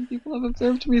that many people have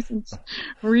observed to me since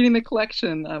reading the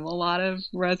collection. A lot of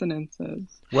resonances.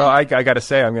 Well, I got to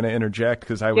say, I'm going to interject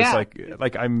because I was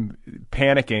like I'm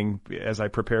panicking as I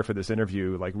prepare for this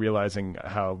interview, like realizing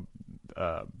how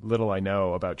little I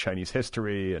know about Chinese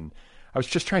history, and I was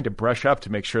just trying to brush up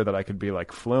to make sure that I could be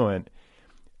like fluent.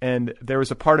 And there was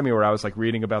a part of me where I was like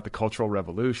reading about the Cultural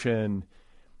Revolution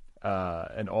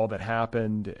and all that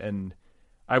happened, and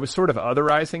I was sort of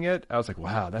otherizing it. I was like,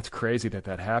 wow, that's crazy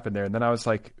that happened there. And then I was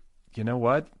like, you know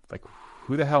what? Like,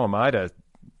 who the hell am I to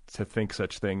think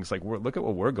such things? Like, look at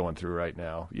what we're going through right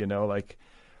now. Like,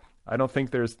 I don't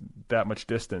think there's that much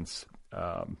distance.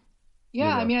 I mean,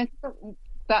 I think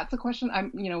that's a question.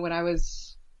 When I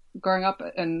was growing up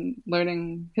and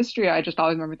learning history, I just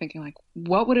always remember thinking, like,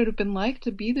 what would it have been like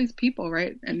to be these people,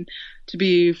 right? And to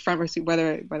be front row seat,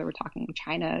 whether we're talking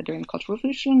China during the Cultural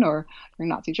Revolution or during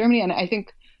Nazi Germany. And I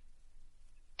think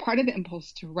part of the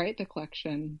impulse to write the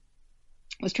collection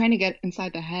was trying to get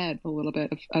inside the head a little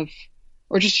bit of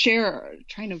or just share,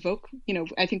 trying to evoke,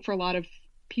 I think for a lot of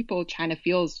people, China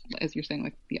feels, as you're saying,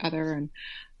 like the other,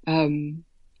 and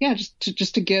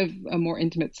just to give a more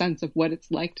intimate sense of what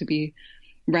it's like to be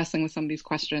wrestling with some of these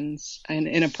questions and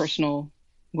in a personal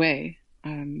way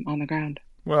on the ground.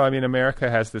 Well, I mean, America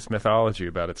has this mythology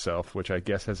about itself, which I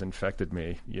guess has infected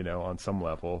me, on some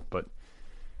level. But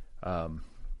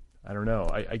I don't know.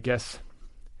 I guess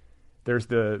there's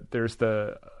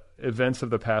the events of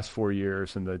the past 4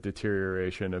 years and the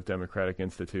deterioration of democratic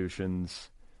institutions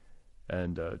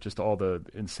and just all the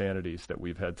insanities that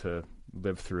we've had to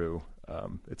live through.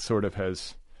 It sort of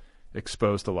has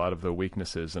exposed a lot of the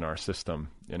weaknesses in our system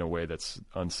in a way that's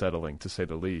unsettling, to say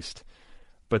the least.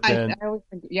 But then, I always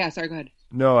think, sorry, go ahead.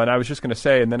 No, and I was just going to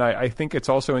say, and then I think it's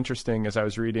also interesting as I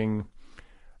was reading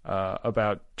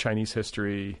about Chinese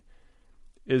history,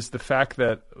 is the fact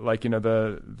that, like,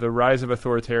 the rise of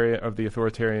the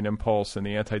authoritarian impulse and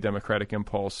the anti-democratic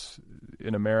impulse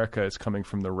in America is coming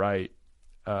from the right,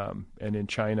 and in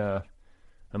China,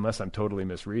 unless I'm totally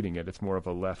misreading it, it's more of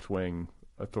a left-wing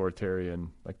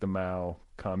authoritarian, like the Mao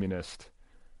communist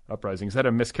uprising. Is that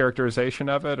a mischaracterization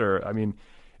of it? Or, I mean,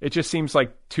 it just seems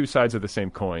like two sides of the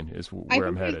same coin is where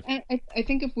I'm headed. I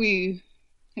think if we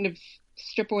kind of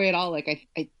strip away it all, like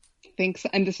I think,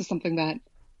 and this is something that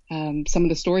some of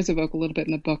the stories evoke a little bit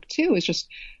in the book too, is just,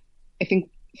 I think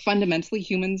fundamentally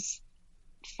humans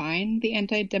find the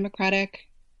anti-democratic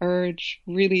urge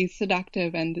really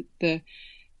seductive, and the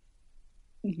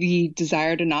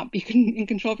desire to not be in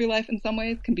control of your life in some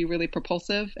ways can be really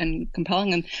propulsive and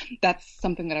compelling. And that's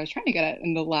something that I was trying to get at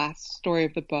in the last story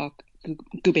of the book,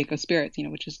 Gubeiko Spirits,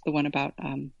 which is the one about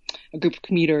a group of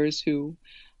commuters who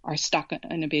are stuck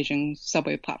in a Beijing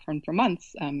subway platform for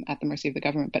months at the mercy of the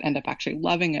government, but end up actually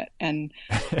loving it and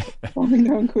forming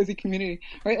their own cozy community,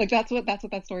 right? Like that's what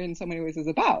that story in so many ways is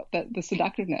about, that the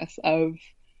seductiveness of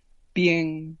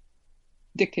being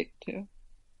dictated to.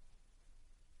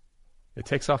 It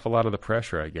takes off a lot of the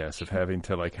pressure, I guess, of having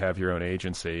to like have your own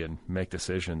agency and make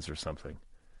decisions or something.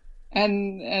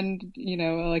 And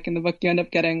like in the book, you end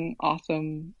up getting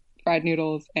awesome fried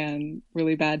noodles and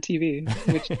really bad TV,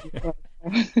 which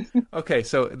Okay,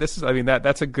 so this is, I mean,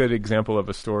 that's a good example of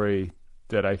a story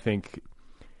that I think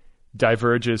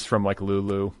diverges from like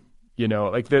Lulu.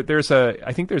 Like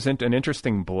I think there's an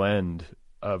interesting blend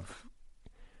of,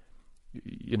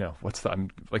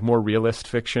 like more realist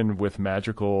fiction with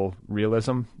magical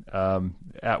realism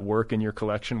at work in your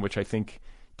collection, which I think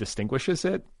distinguishes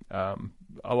it.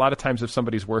 A lot of times if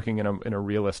somebody's working in a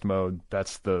realist mode,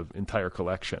 that's the entire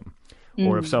collection.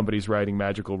 Or if somebody's writing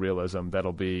magical realism,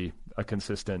 that'll be a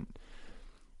consistent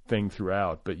thing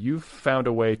throughout. But you've found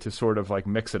a way to sort of like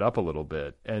mix it up a little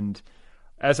bit. And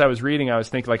as I was reading, I was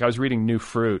thinking, like, I was reading New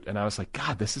Fruit, and I was like,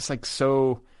 God, this is like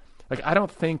so, like, I don't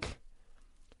think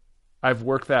I've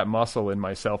worked that muscle in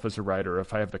myself as a writer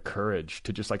if I have the courage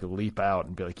to just like leap out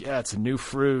and be like, yeah, it's a new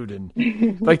fruit.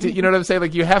 And like, you know what I'm saying?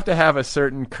 Like, you have to have a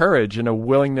certain courage and a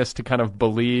willingness to kind of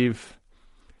believe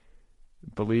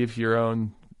your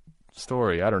own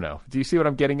story. I don't know. Do you see what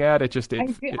I'm getting at? It just, I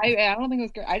don't think it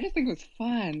was great. I just think it was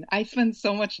fun. I spent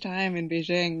so much time in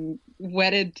Beijing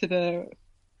wedded to the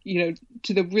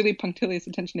really punctilious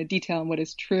attention to detail and what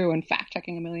is true and fact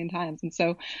checking a million times. And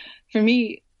so for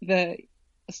me, the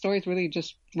stories really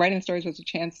just writing the stories was a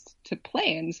chance to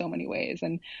play in so many ways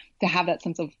and to have that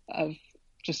sense of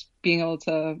just being able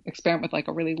to experiment with like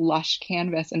a really lush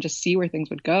canvas and just see where things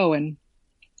would go. And,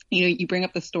 you bring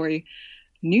up the story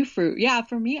New Fruit. Yeah,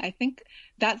 for me, I think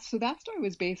that story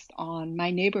was based on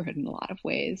my neighborhood in a lot of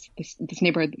ways. This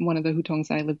neighborhood, one of the hutongs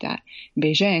that I lived at in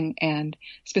Beijing, and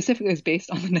specifically was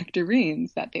based on the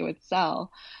nectarines that they would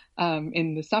sell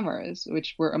in the summers,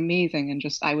 which were amazing. And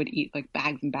just I would eat like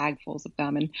bags and bagfuls of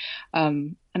them.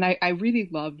 And I really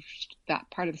loved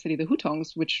that part of the city, the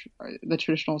hutongs, which are the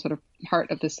traditional sort of heart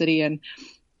of the city, and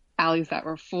alleys that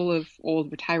were full of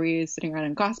old retirees sitting around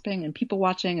and gossiping and people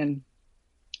watching. And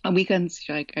on weekends,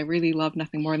 like, I really love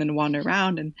nothing more than to wander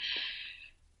around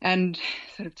and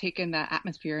sort of take in that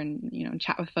atmosphere and, and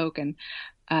chat with folk. And,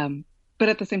 but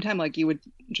at the same time, like, you would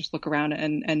just look around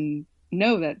and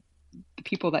know that the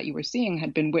people that you were seeing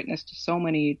had been witness to so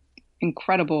many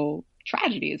incredible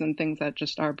tragedies and things that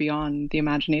just are beyond the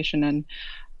imagination.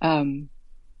 And,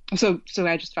 so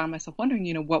I just found myself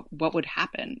wondering, what would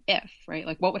happen if, right?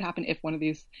 Like, what would happen if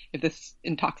if this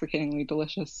intoxicatingly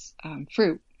delicious,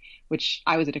 fruit, which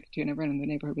I was addicted to and everyone in the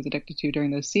neighborhood was addicted to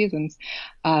during those seasons.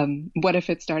 What if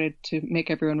it started to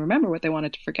make everyone remember what they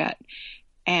wanted to forget?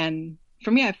 And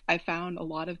for me, I found a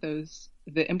lot of the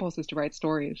impulses to write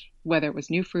stories, whether it was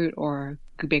New Fruit or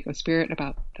Gubeko Spirit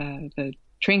about the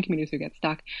train commuters who get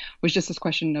stuck, was just this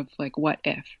question of like, what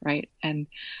if, right? And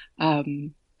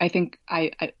I think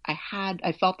I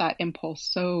felt that impulse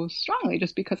so strongly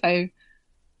just because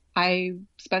I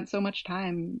spent so much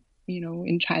time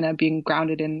in China, being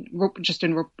grounded in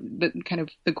the kind of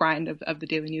the grind of the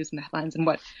daily news and the headlines and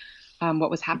what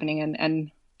was happening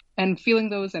and feeling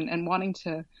those and wanting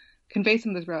to convey some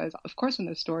of those realities, of course, in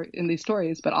these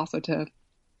stories, but also to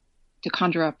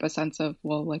conjure up a sense of,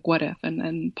 well, like, what if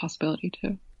and possibility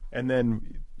too. And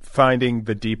then finding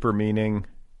the deeper meaning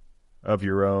of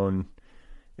your own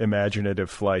imaginative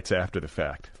flights after the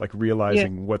fact, like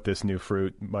realizing what this new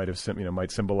fruit might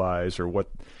symbolize, or what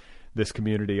this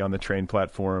community on the train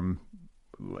platform,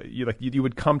 you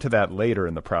would come to that later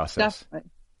in the process. Definitely.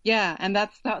 Yeah. And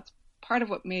that's part of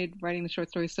what made writing the short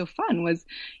stories so fun, was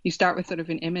you start with sort of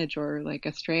an image or like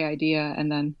a stray idea,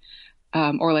 and then,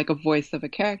 or like a voice of a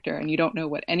character, and you don't know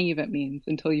what any of it means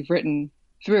until you've written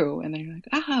through, and then you're like,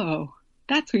 oh,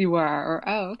 that's who you are, or,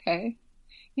 oh, okay.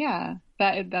 Yeah.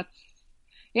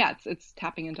 It's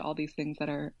tapping into all these things that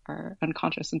are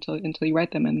unconscious until you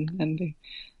write them, and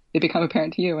they become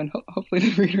apparent to you and hopefully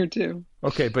the reader too.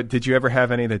 Okay, but did you ever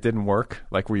have any that didn't work?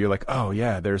 Like, were you like, oh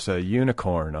yeah, there's a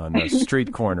unicorn on the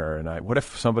street corner, and what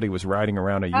if somebody was riding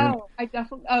around a unicorn? I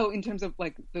definitely. In terms of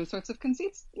like those sorts of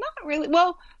conceits, not really.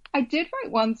 Well, I did write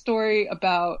one story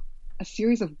about a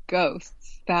series of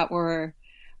ghosts that were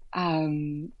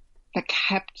that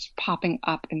kept popping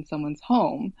up in someone's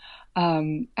home.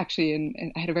 Actually,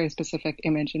 and I had a very specific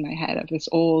image in my head of this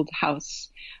old house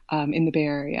in the Bay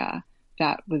Area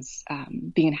that was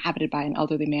being inhabited by an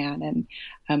elderly man,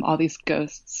 and all these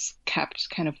ghosts kept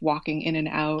kind of walking in and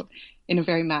out in a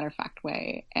very matter-of-fact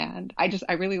way. And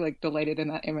I really like delighted in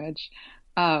that image.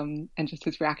 and just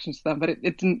his reactions to them. But it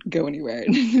didn't go anywhere.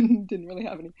 It didn't really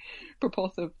have any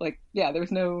propulsive, like, yeah, there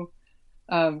was no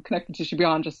connective tissue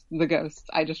beyond just the ghosts.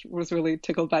 I just was really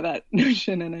tickled by that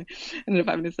notion, and I ended up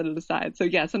having to set it aside. So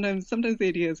yeah, sometimes the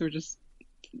ideas were just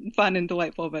fun and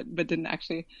delightful, but didn't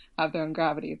actually have their own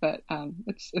gravity. But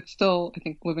it's still, I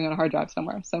think, living on a hard drive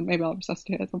somewhere. So maybe I'll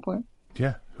resuscitate at some point.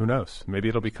 Yeah, who knows? Maybe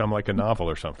it'll become like a novel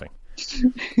or something.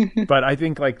 But I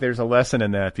think like there's a lesson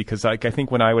in that, because like I think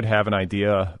when I would have an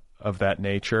idea of that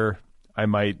nature, I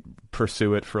might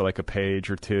pursue it for like a page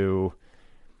or two,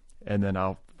 and then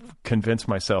I'll convince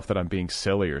myself that I'm being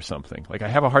silly or something. Like I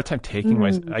have a hard time taking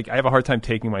I have a hard time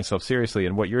taking myself seriously.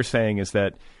 And what you're saying is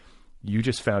that you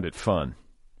just found it fun.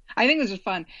 I think it was just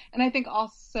fun. And I think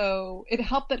also it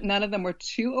helped that none of them were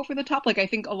too over the top. Like I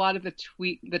think a lot of the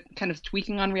kind of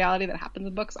tweaking on reality that happens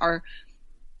in books are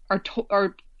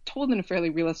told in a fairly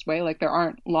realist way. Like there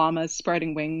aren't llamas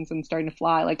spreading wings and starting to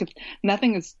fly. Like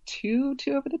nothing is too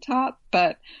over the top,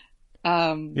 but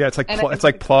yeah, it's like it's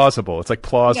like plausible. It's like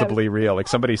plausibly real. Like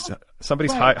somebody's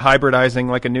right. Hybridizing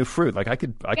like a new fruit. Like I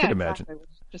could imagine. Exactly.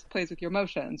 Just plays with your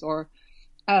emotions, or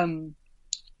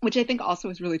which I think also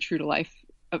is really true to life.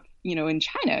 In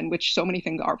China, in which so many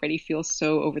things already feel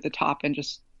so over the top and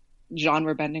just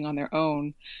genre bending on their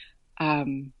own. I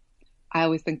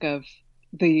always think of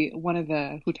one of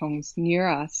the hutongs near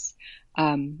us.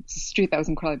 It's a street that was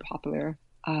incredibly popular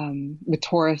with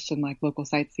tourists and like local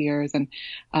sightseers.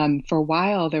 And for a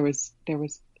while there was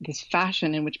this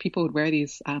fashion in which people would wear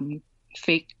these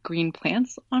fake green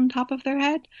plants on top of their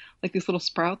head, like these little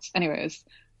sprouts. Anyways,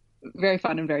 very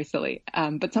fun and very silly.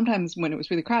 But sometimes when it was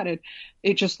really crowded,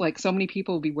 it just like so many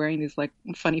people would be wearing these like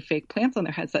funny fake plants on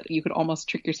their heads that you could almost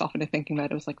trick yourself into thinking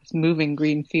that it was like this moving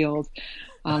green field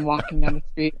walking down the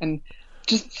street. And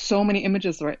just so many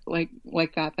images like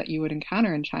that you would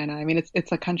encounter in China. I mean,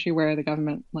 it's a country where the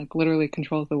government like literally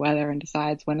controls the weather and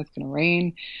decides when it's going to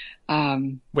rain.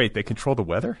 Wait, they control the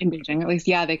weather? In Beijing, at least.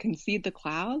 Yeah, they can seed the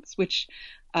clouds, which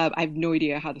I have no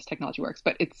idea how this technology works,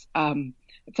 but it's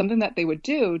something that they would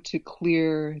do to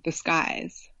clear the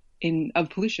skies of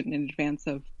pollution in advance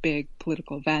of big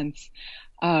political events.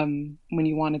 When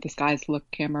you wanted the skies to look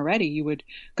camera ready, you would,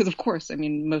 because of course, I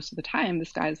mean, most of the time the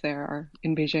skies there are,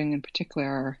 in Beijing in particular,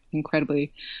 are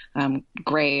incredibly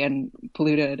gray and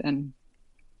polluted and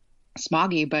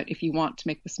smoggy. But if you want to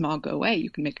make the smog go away, you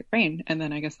can make it rain. And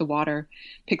then I guess the water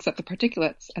picks up the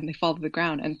particulates and they fall to the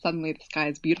ground and suddenly the sky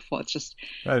is beautiful. It's just...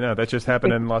 I know, that just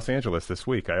happened in Los Angeles this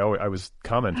week. I was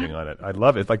commenting on it. I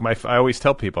love it. Like I always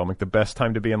tell people, I'm like, the best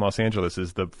time to be in Los Angeles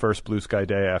is the first blue sky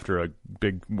day after a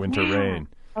big winter rain.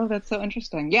 Oh, that's so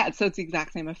interesting. Yeah, so it's the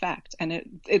exact same effect.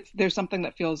 And there's something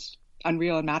that feels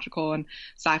unreal and magical and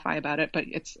sci-fi about it, but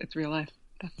it's real life.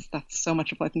 That's so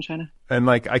much of life in China. And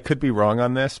like, I could be wrong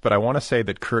on this, but I want to say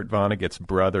that Kurt Vonnegut's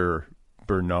brother,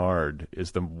 Bernard,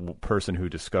 is the person who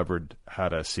discovered how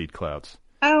to seed clouds.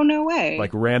 Oh, no way. Like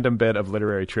random bit of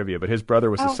literary trivia. But his brother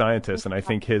was a scientist, and I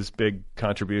think his big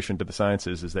contribution to the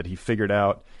sciences is that he figured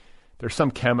out there's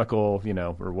some chemical,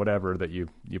 or whatever that you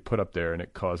put up there and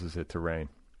it causes it to rain.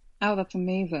 Oh, that's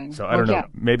amazing. So I don't know. Yeah.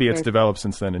 Maybe it's developed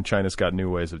since then, and China's got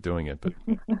new ways of doing it. But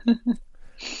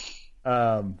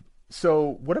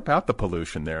so what about the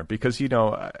pollution there? Because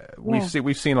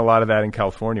we've seen a lot of that in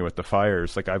California with the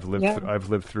fires. Like I've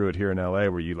lived through it here in LA,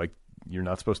 where you're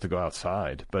not supposed to go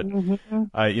outside. But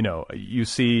you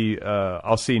see,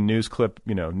 I'll see news clips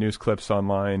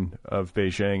online of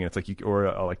Beijing, and it's like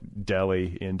like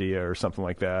Delhi, India, or something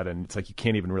like that, and it's like you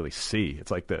can't even really see.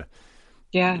 It's like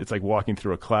it's like walking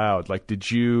through a cloud. Like, did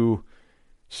you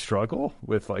struggle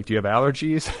with do you have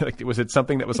allergies? Like, was it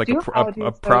something that was like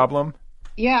a problem?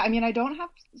 Yeah, I mean, I don't have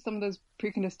some of those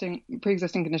pre-existing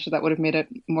conditions that would have made it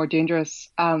more dangerous.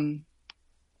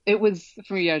 It was,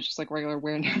 for me, just like regular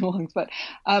wear and tear in the lungs. But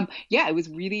it was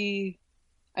really,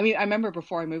 I mean, I remember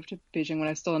before I moved to Beijing, when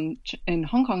I was still in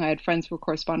Hong Kong, I had friends who were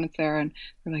correspondents there, and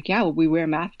they're like, yeah, well, we wear a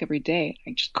mask every day.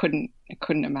 I couldn't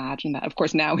imagine that. Of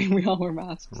course, now we all wear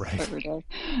masks every day.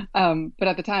 But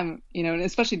at the time, and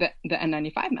especially the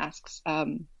N95 masks,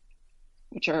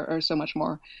 which are so much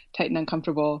more tight and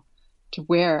uncomfortable to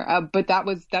wear. But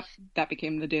that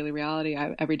became the daily reality.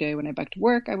 Every day when I went back to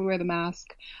work, I would wear the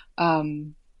mask.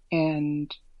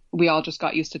 And we all just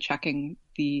got used to checking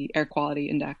the air quality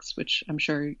index, which I'm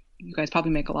sure you guys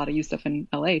probably make a lot of use of in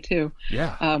LA too.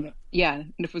 Yeah. And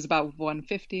if it was above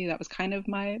 150, that was kind of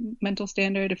my mental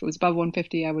standard. If it was above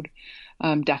 150, I would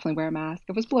definitely wear a mask. If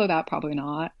it was below that, probably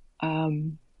not.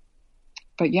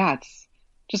 But yeah,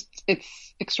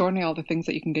 it's extraordinary, all the things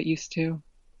that you can get used to.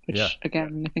 Which,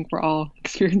 again, I think we're all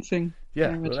experiencing.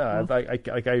 Yeah,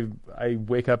 I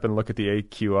wake up and look at the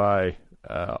AQI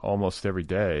almost every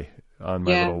day on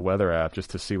my Yeah. little weather app just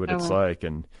to see what it's Oh, like.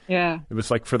 And yeah. it was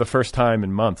like for the first time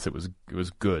in months, it was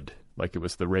good. Like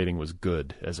the rating was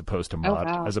good as opposed to Oh,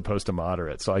 wow.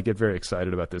 moderate. So I get very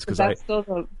excited about this Is because that still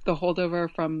the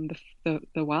holdover from the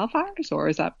wildfires, or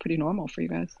is that pretty normal for you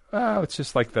guys? it's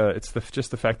just like just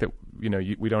the fact that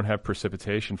we don't have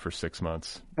precipitation for 6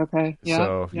 months. Okay. Yeah.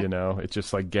 So, Yeah. it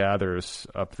just like gathers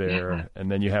up there, Yeah.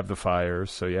 and then you have the fires.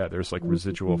 So yeah, there's like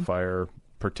residual Mhm. fire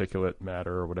particulate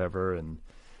matter or whatever, and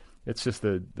it's just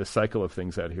the cycle of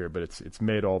things out here, but it's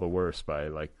made all the worse by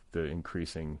like the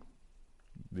increasing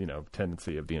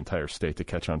tendency of the entire state to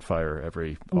catch on fire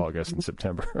every August and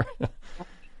September.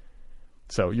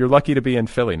 So you're lucky to be in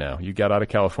Philly now. You got out of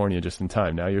California just in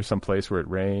time. Now you're someplace where it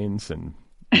rains and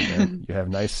you have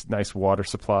nice water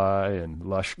supply and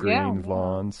lush green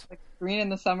lawns. Like green in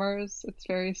the summers. It's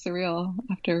very surreal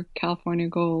after California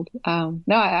gold. No,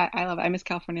 I love it. I miss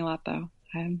California a lot though.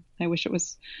 I wish it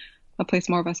was a place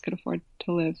more of us could afford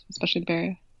to live, especially the Bay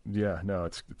Area. Yeah, no,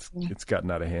 it's gotten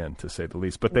out of hand to say the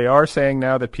least. But they are saying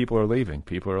now that people are leaving.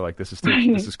 People are like, this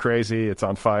is crazy. It's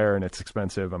on fire and it's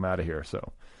expensive. I'm out of here.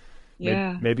 So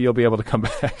yeah, maybe you'll be able to come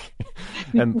back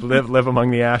and live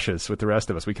among the ashes with the rest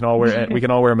of us. We can all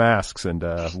wear masks and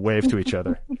wave to each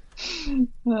other.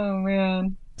 Oh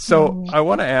man. So I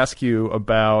want to ask you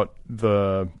about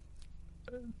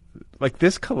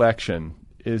this collection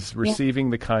is receiving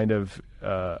the kind of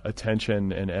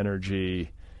attention and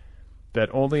energy that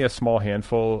only a small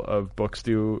handful of books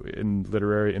do in the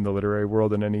literary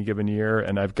world in any given year.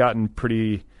 And I have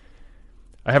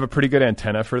a pretty good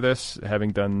antenna for this, having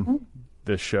done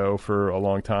this show for a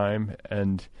long time.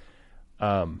 And,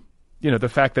 the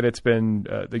fact that it's been,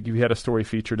 you had a story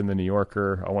featured in the New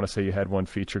Yorker. I want to say you had one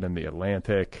featured in the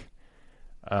Atlantic.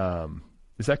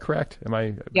 Is that correct?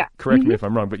 Yeah. Correct me if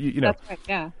I'm wrong, but That's right,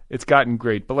 yeah. It's gotten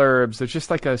great blurbs. There's just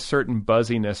like a certain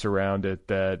buzziness around it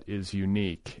that is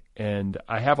unique. And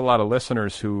I have a lot of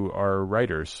listeners who are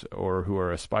writers or who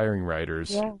are aspiring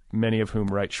writers, many of whom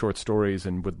write short stories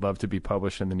and would love to be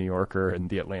published in the New Yorker and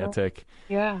the Atlantic.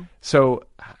 Yeah. So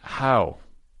how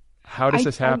does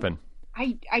this happen?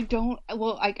 I don't,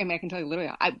 well, I mean, I can tell you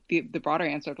literally, the broader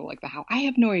answer to like the how, I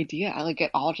have no idea.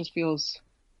 It all just feels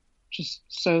just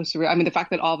so surreal. I mean, the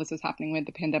fact that all of this is happening with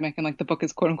the pandemic and like the book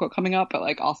is quote unquote coming out, but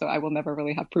like also I will never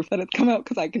really have proof that it's come out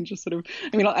because I can just I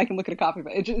can look at a copy,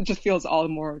 but it just feels all the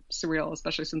more surreal,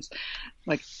 especially since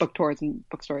like book tours and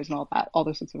bookstores and all that, all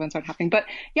those sorts of events aren't happening. But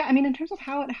yeah, I mean, in terms of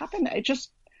how it happened, it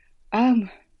just, gosh.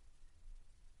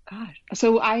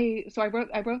 So I wrote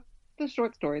the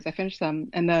short stories, I finished them,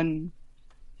 and then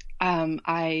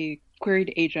I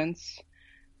queried agents,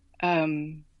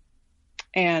 and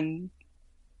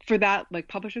for that, like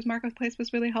Publishers Marketplace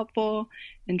was really helpful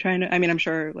in trying to, I mean, I'm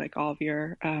sure like all of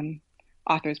your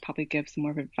authors probably give some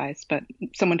more advice, but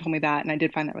someone told me that, and I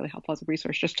did find that really helpful as a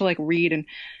resource just to like read and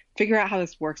figure out how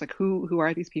this works. Like who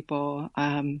are these people?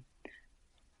 So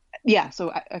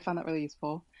I found that really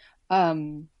useful.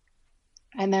 And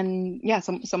then,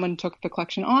 someone took the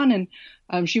collection on,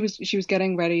 and she was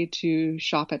getting ready to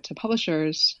shop it to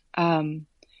publishers.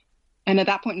 And at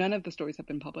that point, none of the stories have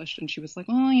been published. And she was like,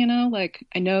 well, like,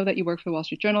 I know that you work for the Wall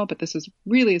Street Journal, but this is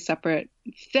really a separate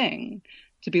thing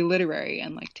to be literary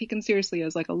and like taken seriously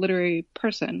as like a literary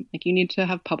person. Like you need to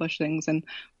have published things in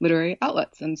literary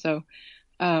outlets. And so,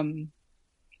 I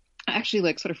actually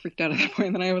like sort of freaked out at that point.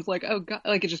 And then I was like, oh God,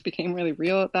 like it just became really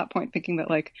real at that point, thinking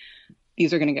that like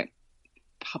these are going to get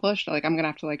published. Like I'm going to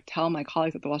have to like tell my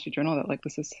colleagues at the Wall Street Journal that like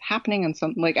this is happening. And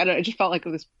something like, it just felt like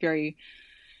this very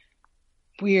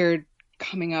weird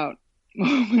coming out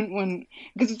moment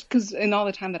because in all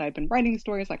the time that I'd been writing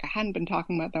stories, like I hadn't been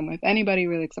talking about them with anybody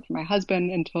really except for my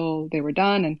husband until they were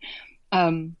done.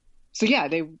 And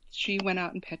she went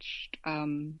out and pitched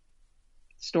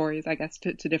stories, I guess,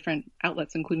 to different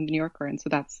outlets, including the New Yorker. And so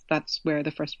that's where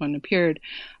the first one appeared.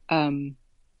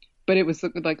 But it was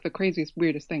like the craziest,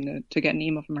 weirdest thing to get an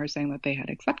email from her saying that they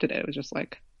had accepted it. It was just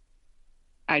like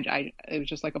it was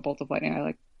just like a bolt of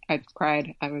lightning. I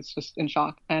cried. I was just in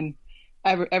shock. And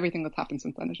everything that's happened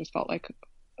since then, it just felt like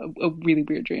a really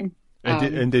weird dream.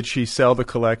 And did she sell the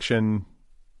collection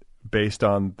based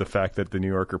on the fact that the New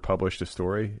Yorker published a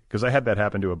story? Because I had that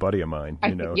happen to a buddy of mine.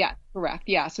 Yeah, correct.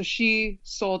 Yeah. So she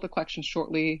sold the collection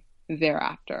shortly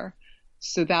thereafter.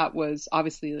 So that was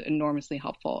obviously enormously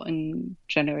helpful in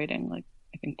generating, like,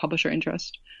 I think, publisher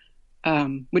interest,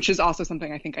 which is also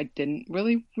something I think I didn't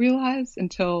really realize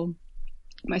until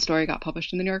my story got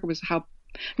published in the New Yorker, was how,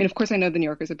 I mean, of course I know the New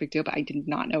Yorker is a big deal, but I did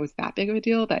not know it was that big of a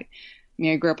deal. I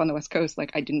grew up on the West Coast.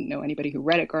 Like I didn't know anybody who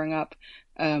read it growing up.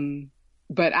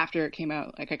 But after it came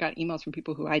out, like I got emails from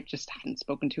people who I just hadn't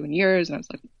spoken to in years. And I was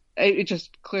like, it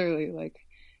just clearly like,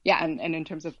 yeah. And in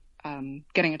terms of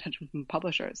getting attention from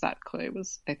publishers, that clearly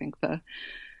was, I think, the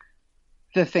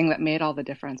thing that made all the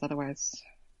difference. Otherwise,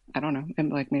 I don't know,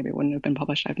 and like maybe it wouldn't have been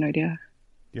published. I have no idea.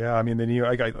 Yeah, I mean, the New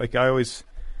York, I always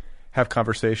have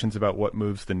conversations about what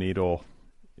moves the needle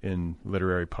in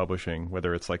literary publishing,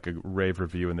 whether it's like a rave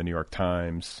review in the New York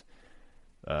Times.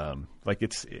 Like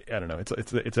it's, I don't know,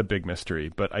 it's a big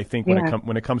mystery. But I think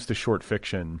when it comes to short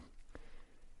fiction,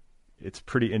 it's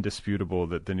pretty indisputable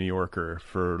that the New Yorker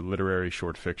for literary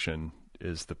short fiction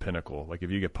is the pinnacle. Like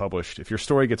if you get published, if your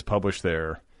story gets published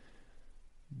there,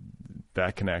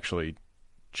 that can actually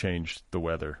change the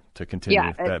weather, to continue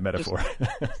that metaphor.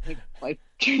 Like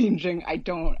changing. I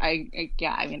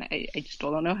mean, I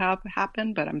still don't know how it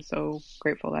happened, but I'm so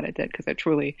grateful that it did, because it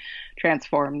truly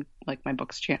transformed like my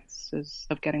book's chances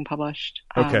of getting published.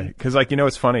 Okay. Because like, you know,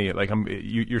 it's funny, like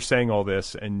you're saying all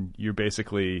this and you're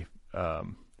basically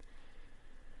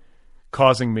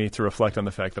causing me to reflect on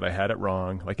the fact that I had it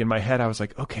wrong. Like in my head, I was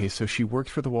like, okay, so she worked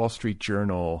for the Wall Street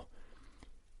Journal.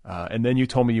 And then you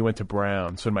told me you went to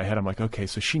Brown. So in my head, I'm like, okay,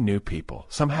 so she knew people.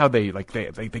 Somehow they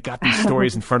got these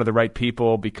stories in front of the right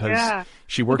people because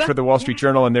she worked for the Wall Street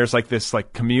Journal, and there's like this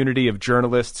like community of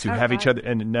journalists who have each other.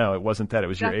 And no, it wasn't that. It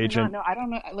was your agent. No, I don't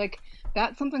know. Like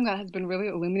that's something that has been really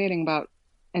illuminating about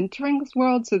entering this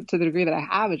world to the degree that I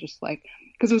have, is just like,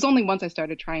 because it was only once I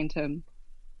started trying to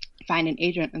find an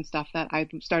agent and stuff that I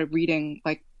started reading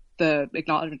like the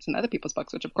acknowledgments in other people's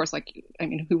books, which of course, like, I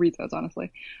mean, who reads those,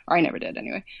 honestly? Or I never did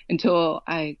anyway, until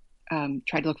I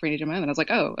tried to look for an agent of my own. And I was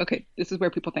like, oh, okay, this is where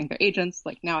people think they're agents.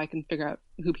 Like now I can figure out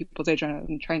who people's agent are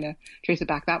and trying to trace it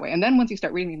back that way. And then once you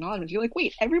start reading the acknowledgments, you're like,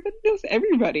 wait, everybody knows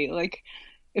everybody. Like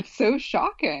it's so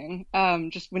shocking.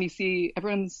 Just when you see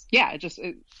everyone's,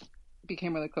 it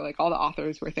became really clear. Like all the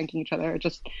authors were thanking each other.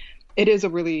 It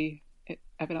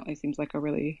evidently seems like a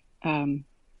really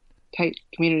tight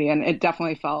community, and it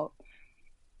definitely felt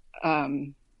I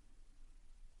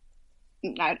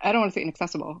don't want to say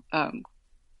inaccessible,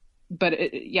 but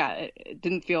it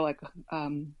didn't feel like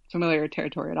familiar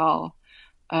territory at all.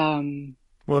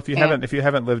 Well, if you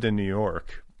haven't lived in New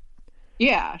York, or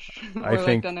I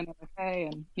think done another day,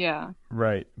 and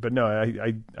right. But no,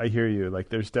 I hear you. Like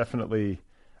there's definitely,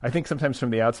 I think sometimes from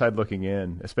the outside looking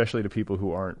in, especially to people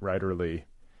who aren't writerly,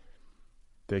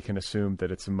 they can assume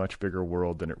that it's a much bigger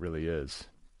world than it really is.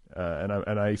 And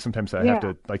I sometimes I have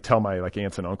to like tell my like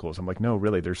aunts and uncles, I'm like, no,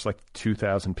 really, there's like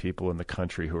 2,000 people in the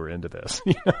country who are into this.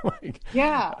 You know, like,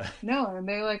 no, and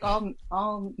they like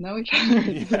all know each other.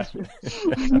 Yeah.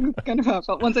 Kind of how it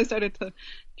felt once I started to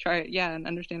try it, and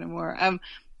understand it more.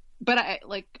 But I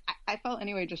felt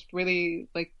anyway, just really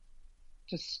like,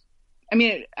 I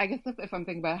mean, I guess if I'm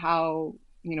thinking about how,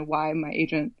 you know, why my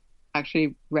agent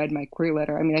actually read my query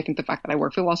letter, I mean, I think the fact that I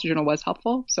worked for the Wall Street Journal was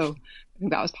helpful. So I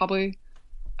think that was probably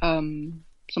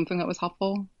something that was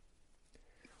helpful.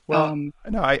 Well,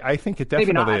 no, I think it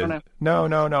definitely maybe not, I don't know.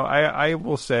 No. I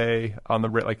will say on the,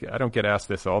 like, I don't get asked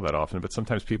this all that often, but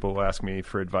sometimes people will ask me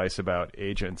for advice about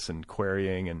agents and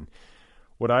querying. And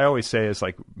what I always say is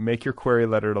like, make your query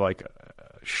letter like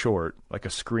short, like a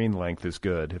screen length is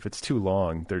good. If it's too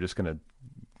long, they're just going to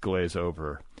glaze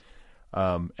over.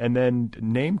 And then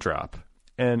name drop.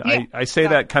 And I say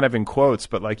that kind of in quotes,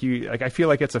 but like I feel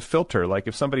like it's a filter. Like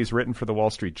if somebody's written for the Wall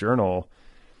Street Journal,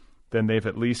 then they've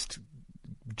at least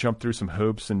jumped through some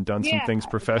hoops and done some things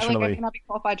professionally. I cannot be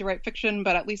qualified to write fiction,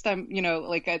 but at least I'm, you know,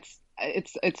 like it's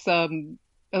at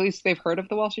least they've heard of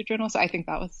the Wall Street Journal. So I think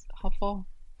that was helpful.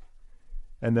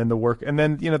 And then the work, and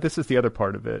then, you know, this is the other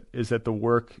part of it, is that the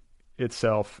work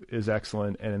itself is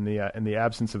excellent. And in the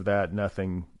absence of that,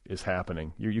 nothing is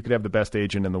happening. You could have the best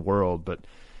agent in the world, but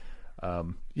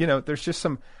you know, there's just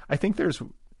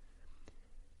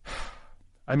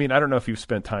I mean, I don't know if you've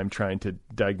spent time trying to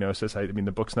diagnose this. I mean,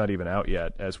 the book's not even out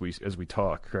yet as we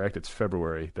talk, correct? It's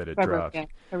February that it drops. Yeah,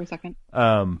 February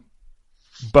 2nd.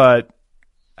 But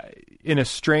in a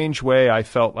strange way, I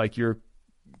felt like your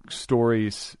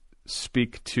stories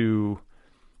speak to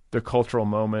the cultural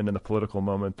moment and the political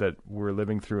moment that we're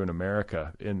living through in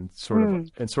America in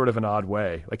sort of an odd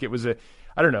way. Like it was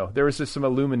I don't know, there was just some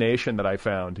illumination that I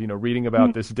found, you know, reading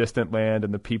about this distant land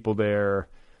and the people there,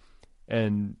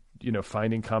 and, you know,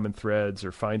 finding common threads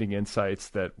or finding insights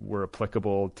that were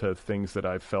applicable to things that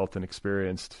I've felt and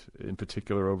experienced in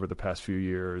particular over the past few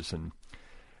years. And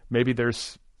maybe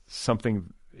there's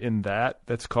something in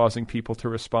that's causing people to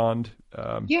respond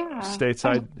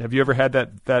stateside. Have you ever had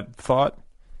that thought?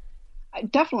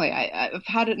 Definitely. I've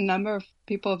had a number of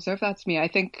people observe that to me. I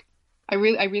think I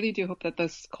really do hope that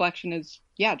this collection is,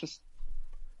 just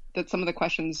that some of the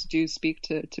questions do speak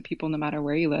to people no matter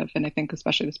where you live. And I think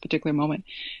especially this particular moment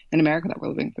in America that we're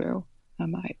living through,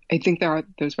 I think there are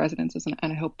those resonances, and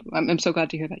I hope I'm so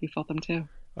glad to hear that you felt them too.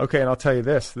 Okay, and I'll tell you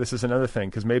this. This is another thing,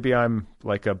 because maybe I'm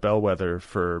like a bellwether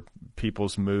for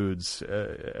people's moods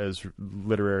as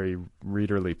literary,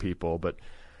 readerly people, but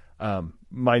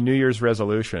my New Year's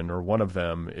resolution, or one of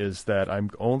them, is that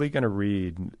I'm only going to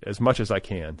read as much as I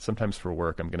can. Sometimes for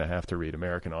work, I'm going to have to read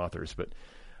American authors, but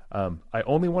I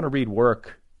only want to read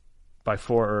work by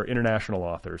or international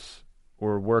authors,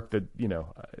 or work that,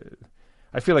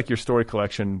 I feel like your story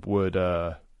collection would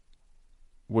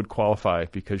qualify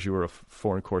because you were a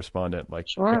foreign correspondent, like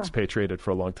Sure. expatriated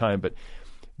for a long time. But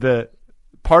the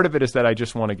part of it is that I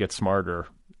just want to get smarter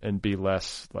and be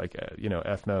less like,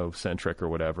 ethnocentric or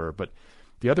whatever. But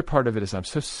the other part of it is I'm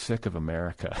so sick of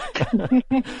America.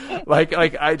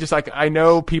 I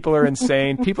know people are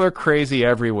insane. People are crazy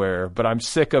everywhere, but I'm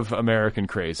sick of American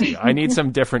crazy. I need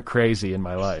some different crazy in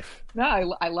my life.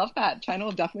 No, I love that. China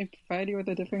will definitely provide you with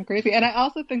a different crazy. And I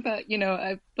also think that,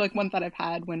 I like one thought I've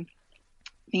had when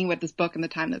thinking about this book and the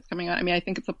time that's coming out. I mean, I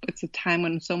think it's a time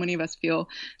when so many of us feel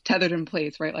tethered in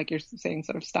place, right? Like you're saying,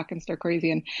 sort of stuck and stir crazy.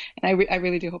 And I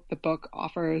really do hope the book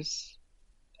offers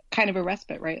kind of a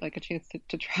respite, right? Like a chance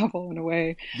to travel in a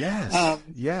way. Yes.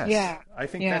 Yes. Yeah. I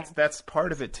think that's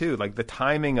part of it too. Like the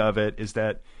timing of it is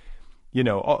that,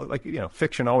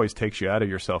 fiction always takes you out of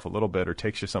yourself a little bit or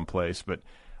takes you someplace. But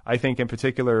I think in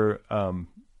particular,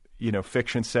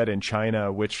 fiction set in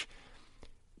China, which,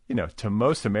 to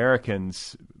most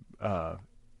Americans, I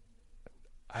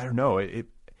don't know.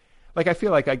 I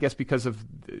feel like, I guess because of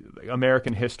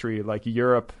American history, like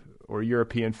Europe or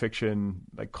European fiction,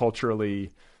 like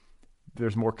culturally,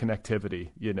 there's more connectivity,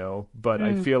 but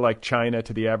I feel like China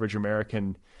to the average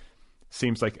American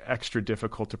seems like extra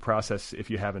difficult to process if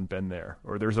you haven't been there,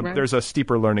 or there's a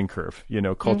steeper learning curve,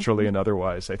 culturally and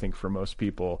otherwise, I think, for most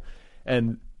people.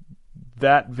 And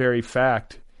that very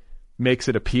fact makes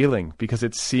it appealing because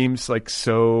it seems like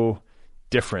so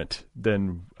different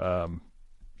than,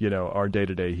 our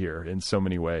day-to-day here in so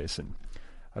many ways. And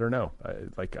I don't know,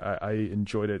 I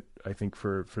enjoyed it, I think,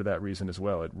 for that reason as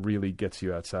well. It really gets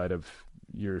you outside of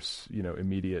your,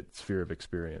 immediate sphere of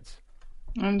experience.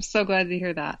 I'm so glad to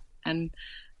hear that. And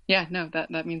yeah, no,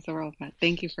 that means the world. Matt.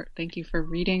 Thank you for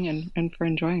reading and for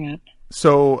enjoying it.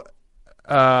 So,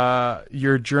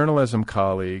 your journalism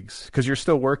colleagues, because you're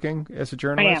still working as a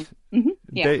journalist. I am. Mm-hmm.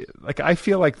 Yeah. I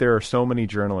feel like there are so many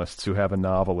journalists who have a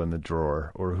novel in the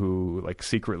drawer, or who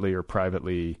secretly or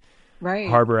privately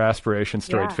harbor aspirations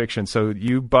to write fiction. So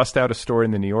you bust out a story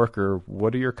in the New Yorker.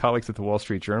 What are your colleagues at the Wall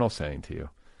Street Journal saying to you?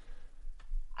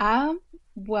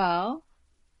 Well,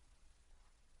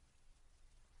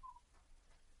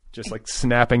 just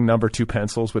snapping number 2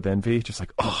 pencils with envy, just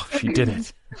like, oh, she did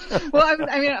it. Well, what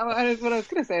I was going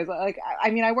to say is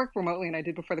I work remotely, and I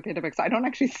did before the pandemic, so I don't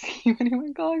actually see many of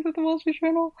my colleagues at the Wall Street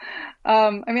Journal.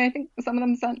 I think some of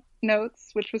them sent notes,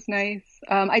 which was nice.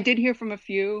 I did hear from a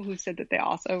few who said that they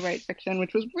also write fiction,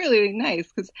 which was really nice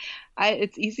because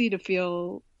it's easy to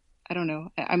feel, I don't know.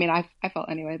 I felt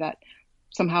anyway that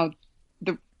somehow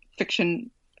the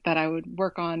fiction that I would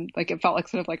work on, it felt like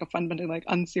sort of like a fundamentally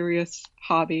unserious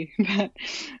hobby that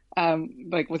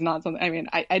was not something.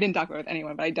 I didn't talk about it with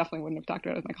anyone, but I definitely wouldn't have talked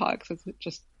about it with my colleagues. It's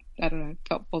just, I don't know, it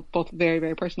felt both very,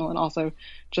 very personal and also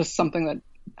just something that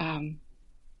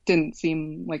didn't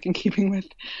seem like in keeping with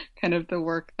kind of the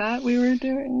work that we were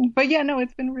doing. But yeah, no,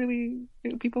 it's been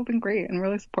people have been great and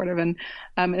really supportive, and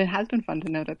it has been fun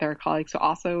to know that there are colleagues who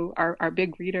also are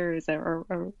big readers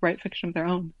or write fiction of their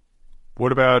own.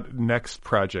 What about next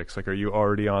projects? Are you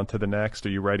already on to the next? Are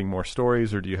you writing more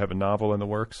stories, or do you have a novel in the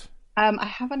works? I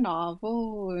have a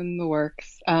novel in the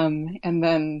works, and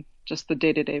then just the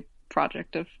day-to-day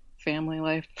project of family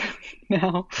life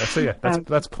now.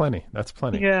 That's plenty. That's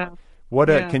plenty. Yeah.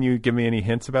 Can you give me any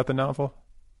hints about the novel?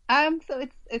 So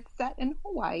it's set in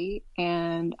Hawaii,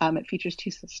 and it features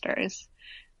 2 sisters,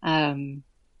 and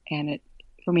it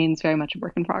remains very much a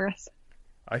work in progress.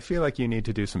 I feel like you need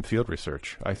to do some field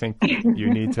research. I think you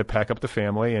need to pack up the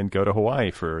family and go to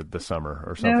Hawaii for the summer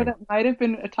or something. No, that might have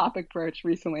been a topic broached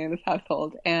recently in this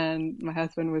household, and my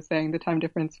husband was saying the time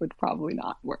difference would probably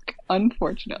not work,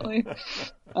 unfortunately.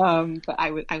 But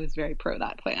I was very pro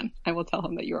that plan. I will tell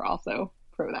him that you are also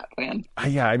pro that plan.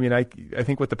 Yeah, I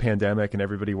think with the pandemic and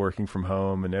everybody working from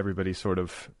home and everybody sort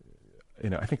of,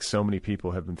 I think so many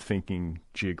people have been thinking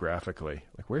geographically,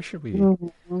 where should we?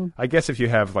 Mm-hmm. I guess if you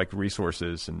have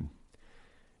resources and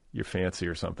you're fancy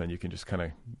or something, you can just kind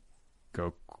of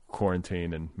go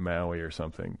quarantine in Maui or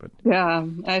something. But Yeah,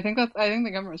 I think the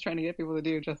government was trying to get people to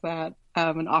do just that,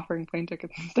 and offering plane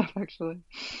tickets and stuff actually.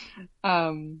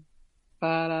 Um,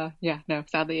 but yeah, no,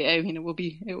 sadly, I mean, it will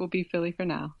be Philly for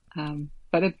now.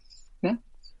 But yeah,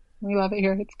 we love it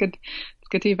here. It's good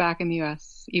to be back in the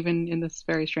U.S. even in this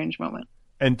very strange moment.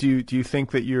 And do you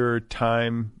think that your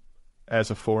time as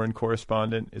a foreign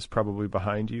correspondent is probably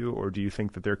behind you, or do you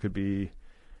think that there could be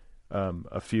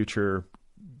a future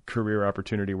career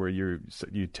opportunity where you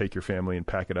take your family and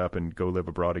pack it up and go live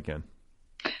abroad again?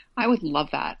 I would love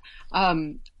that.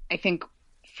 I think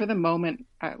for the moment,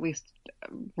 at least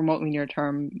remotely near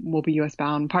term, we'll be U.S.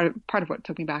 bound. Part of what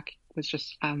took me back was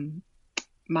just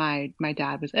my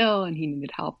dad was ill and he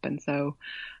needed help, and so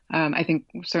I think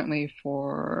certainly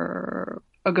for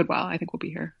a good while, I think we'll be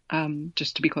here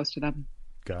just to be close to them.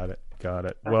 Got it.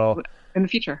 Well, in the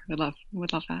future, would love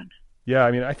that. Yeah,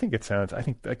 I mean, I think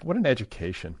like what an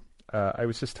education. I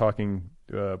was just talking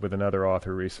with another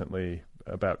author recently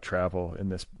about travel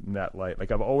in that light.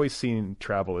 Like I've always seen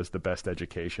travel as the best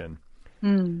education.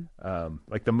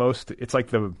 Like it's like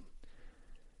the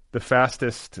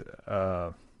fastest,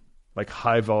 like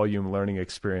high volume learning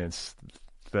experience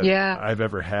that I've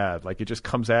ever had. Like it just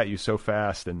comes at you so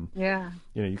fast, and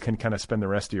you can kind of spend the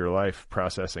rest of your life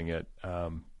processing it.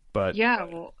 But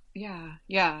yeah.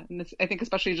 And I think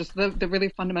especially just the really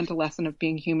fundamental lesson of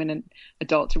being human and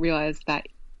adult, to realize that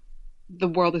the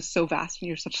world is so vast and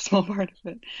you're such a small part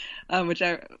of it, which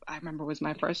I remember was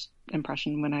my first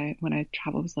impression when I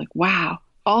traveled. Was like, wow,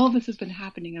 all of this has been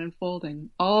happening and unfolding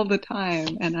all the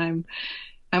time, and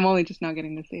I'm only just now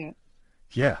getting to see it.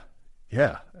 Yeah.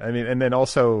 I mean, and then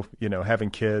also, having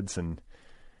kids, and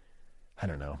I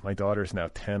don't know, my daughter's now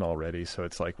 10 already. So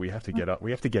it's like, we have to get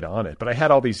on it. But I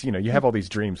had all these, you have all these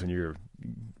dreams when you're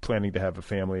planning to have a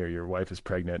family or your wife is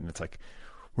pregnant, and it's like,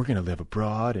 we're going to live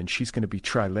abroad and she's going to be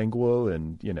trilingual,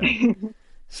 and, I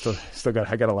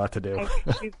got a lot to do.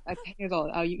 She's 10 years old.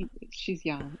 Oh, she's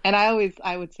young. And I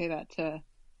would say that to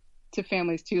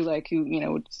families too, like who,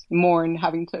 would mourn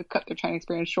having to cut their China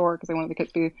experience short because they wanted the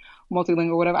kids to be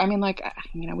multilingual or whatever. I mean, like,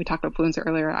 we talked about fluency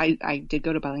earlier. I did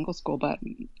go to bilingual school, but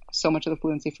so much of the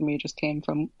fluency for me just came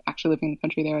from actually living in the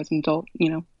country there as an adult.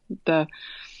 The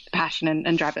passion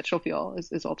and drive that she'll feel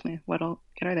is ultimately what'll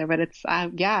get her there. But it's,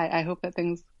 I hope that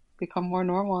things become more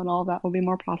normal and all that will be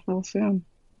more possible soon.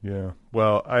 Yeah.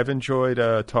 Well, I've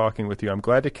enjoyed talking with you. I'm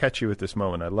glad to catch you at this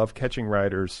moment. I love catching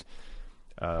writers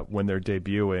when they're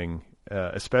debuting,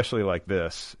 especially like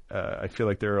this. I feel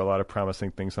like there are a lot of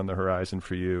promising things on the horizon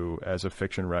for you as a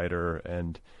fiction writer,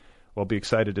 and we'll be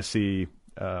excited to see,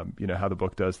 how the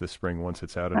book does this spring once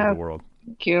it's out into the world.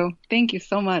 Thank you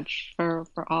so much for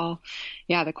all,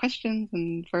 the questions,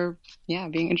 and for,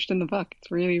 being interested in the book.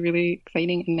 It's really, really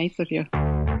exciting and nice of you.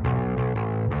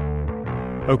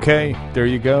 Okay, there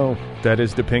you go. That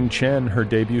is Deping Chen, her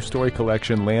debut story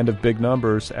collection, Land of Big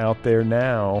Numbers, out there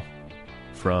now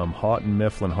from Houghton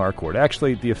Mifflin Harcourt.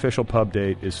 Actually, the official pub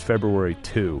date is February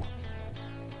 2,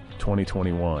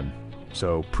 2021.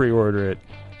 So pre-order it,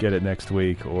 get it next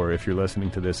week, or if you're listening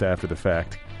to this after the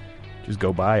fact, just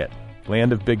go buy it.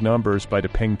 Land of Big Numbers by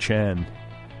Deping Chen.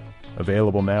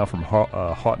 Available now from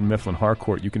Houghton Mifflin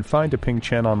Harcourt. You can find Deping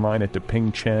Chen online at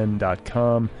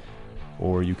depingchen.com,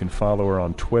 or you can follow her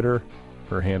on Twitter.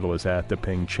 Her handle is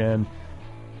 @depingchen.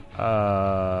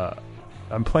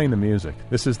 I'm playing the music.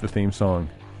 This is the theme song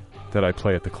that I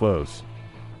play at the close.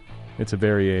 It's a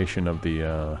variation of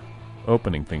the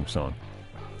opening theme song.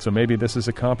 So maybe this is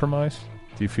a compromise?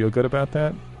 Do you feel good about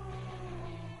that?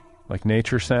 Like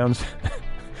nature sounds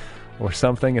or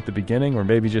something at the beginning, or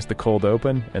maybe just the cold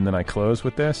open and then I close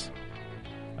with this?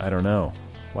 I don't know.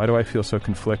 Why do I feel so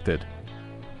conflicted?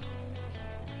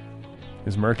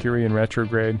 Is Mercury in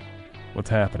retrograde? What's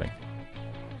happening?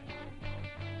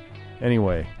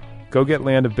 Anyway, go get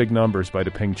Land of Big Numbers by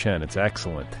Deping Chen. It's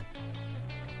excellent.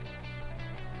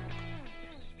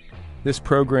 This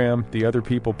program, The Other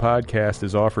People Podcast,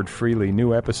 is offered freely.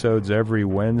 New episodes every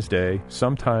Wednesday,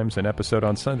 sometimes an episode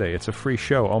on Sunday. It's a free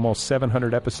show, almost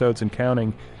 700 episodes and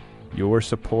counting. Your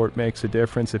support makes a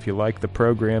difference. If you like the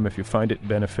program, if you find it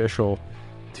beneficial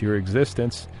to your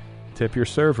existence, tip your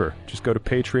server. Just go to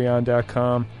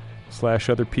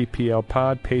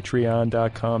patreon.com/otherpplpod,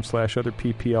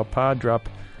 patreon.com/otherpplpod. Drop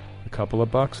a couple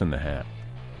of bucks in the hat.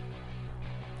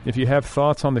 If you have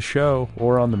thoughts on the show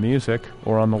or on the music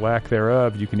or on the lack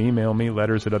thereof, you can email me,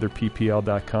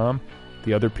 letters@otherppl.com.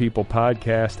 The Other People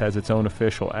Podcast has its own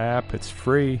official app. It's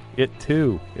free. It,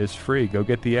 too, is free. Go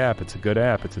get the app. It's a good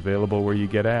app. It's available where you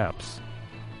get apps.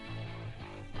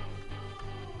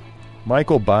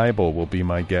 Michael Bible will be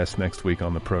my guest next week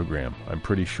on the program, I'm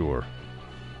pretty sure.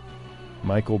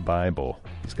 Michael Bible.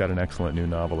 He's got an excellent new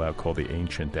novel out called The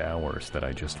Ancient Hours that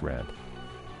I just read.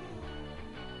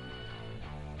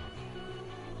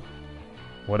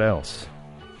 What else?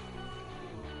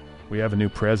 We have a new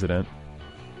president.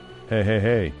 Hey, hey,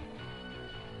 hey.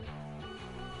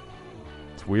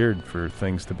 It's weird for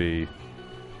things to be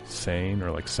sane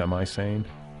or like semi-sane.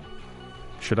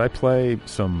 Should I play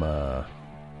some,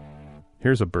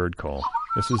 here's a bird call.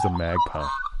 This is a magpie.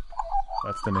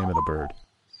 That's the name of the bird.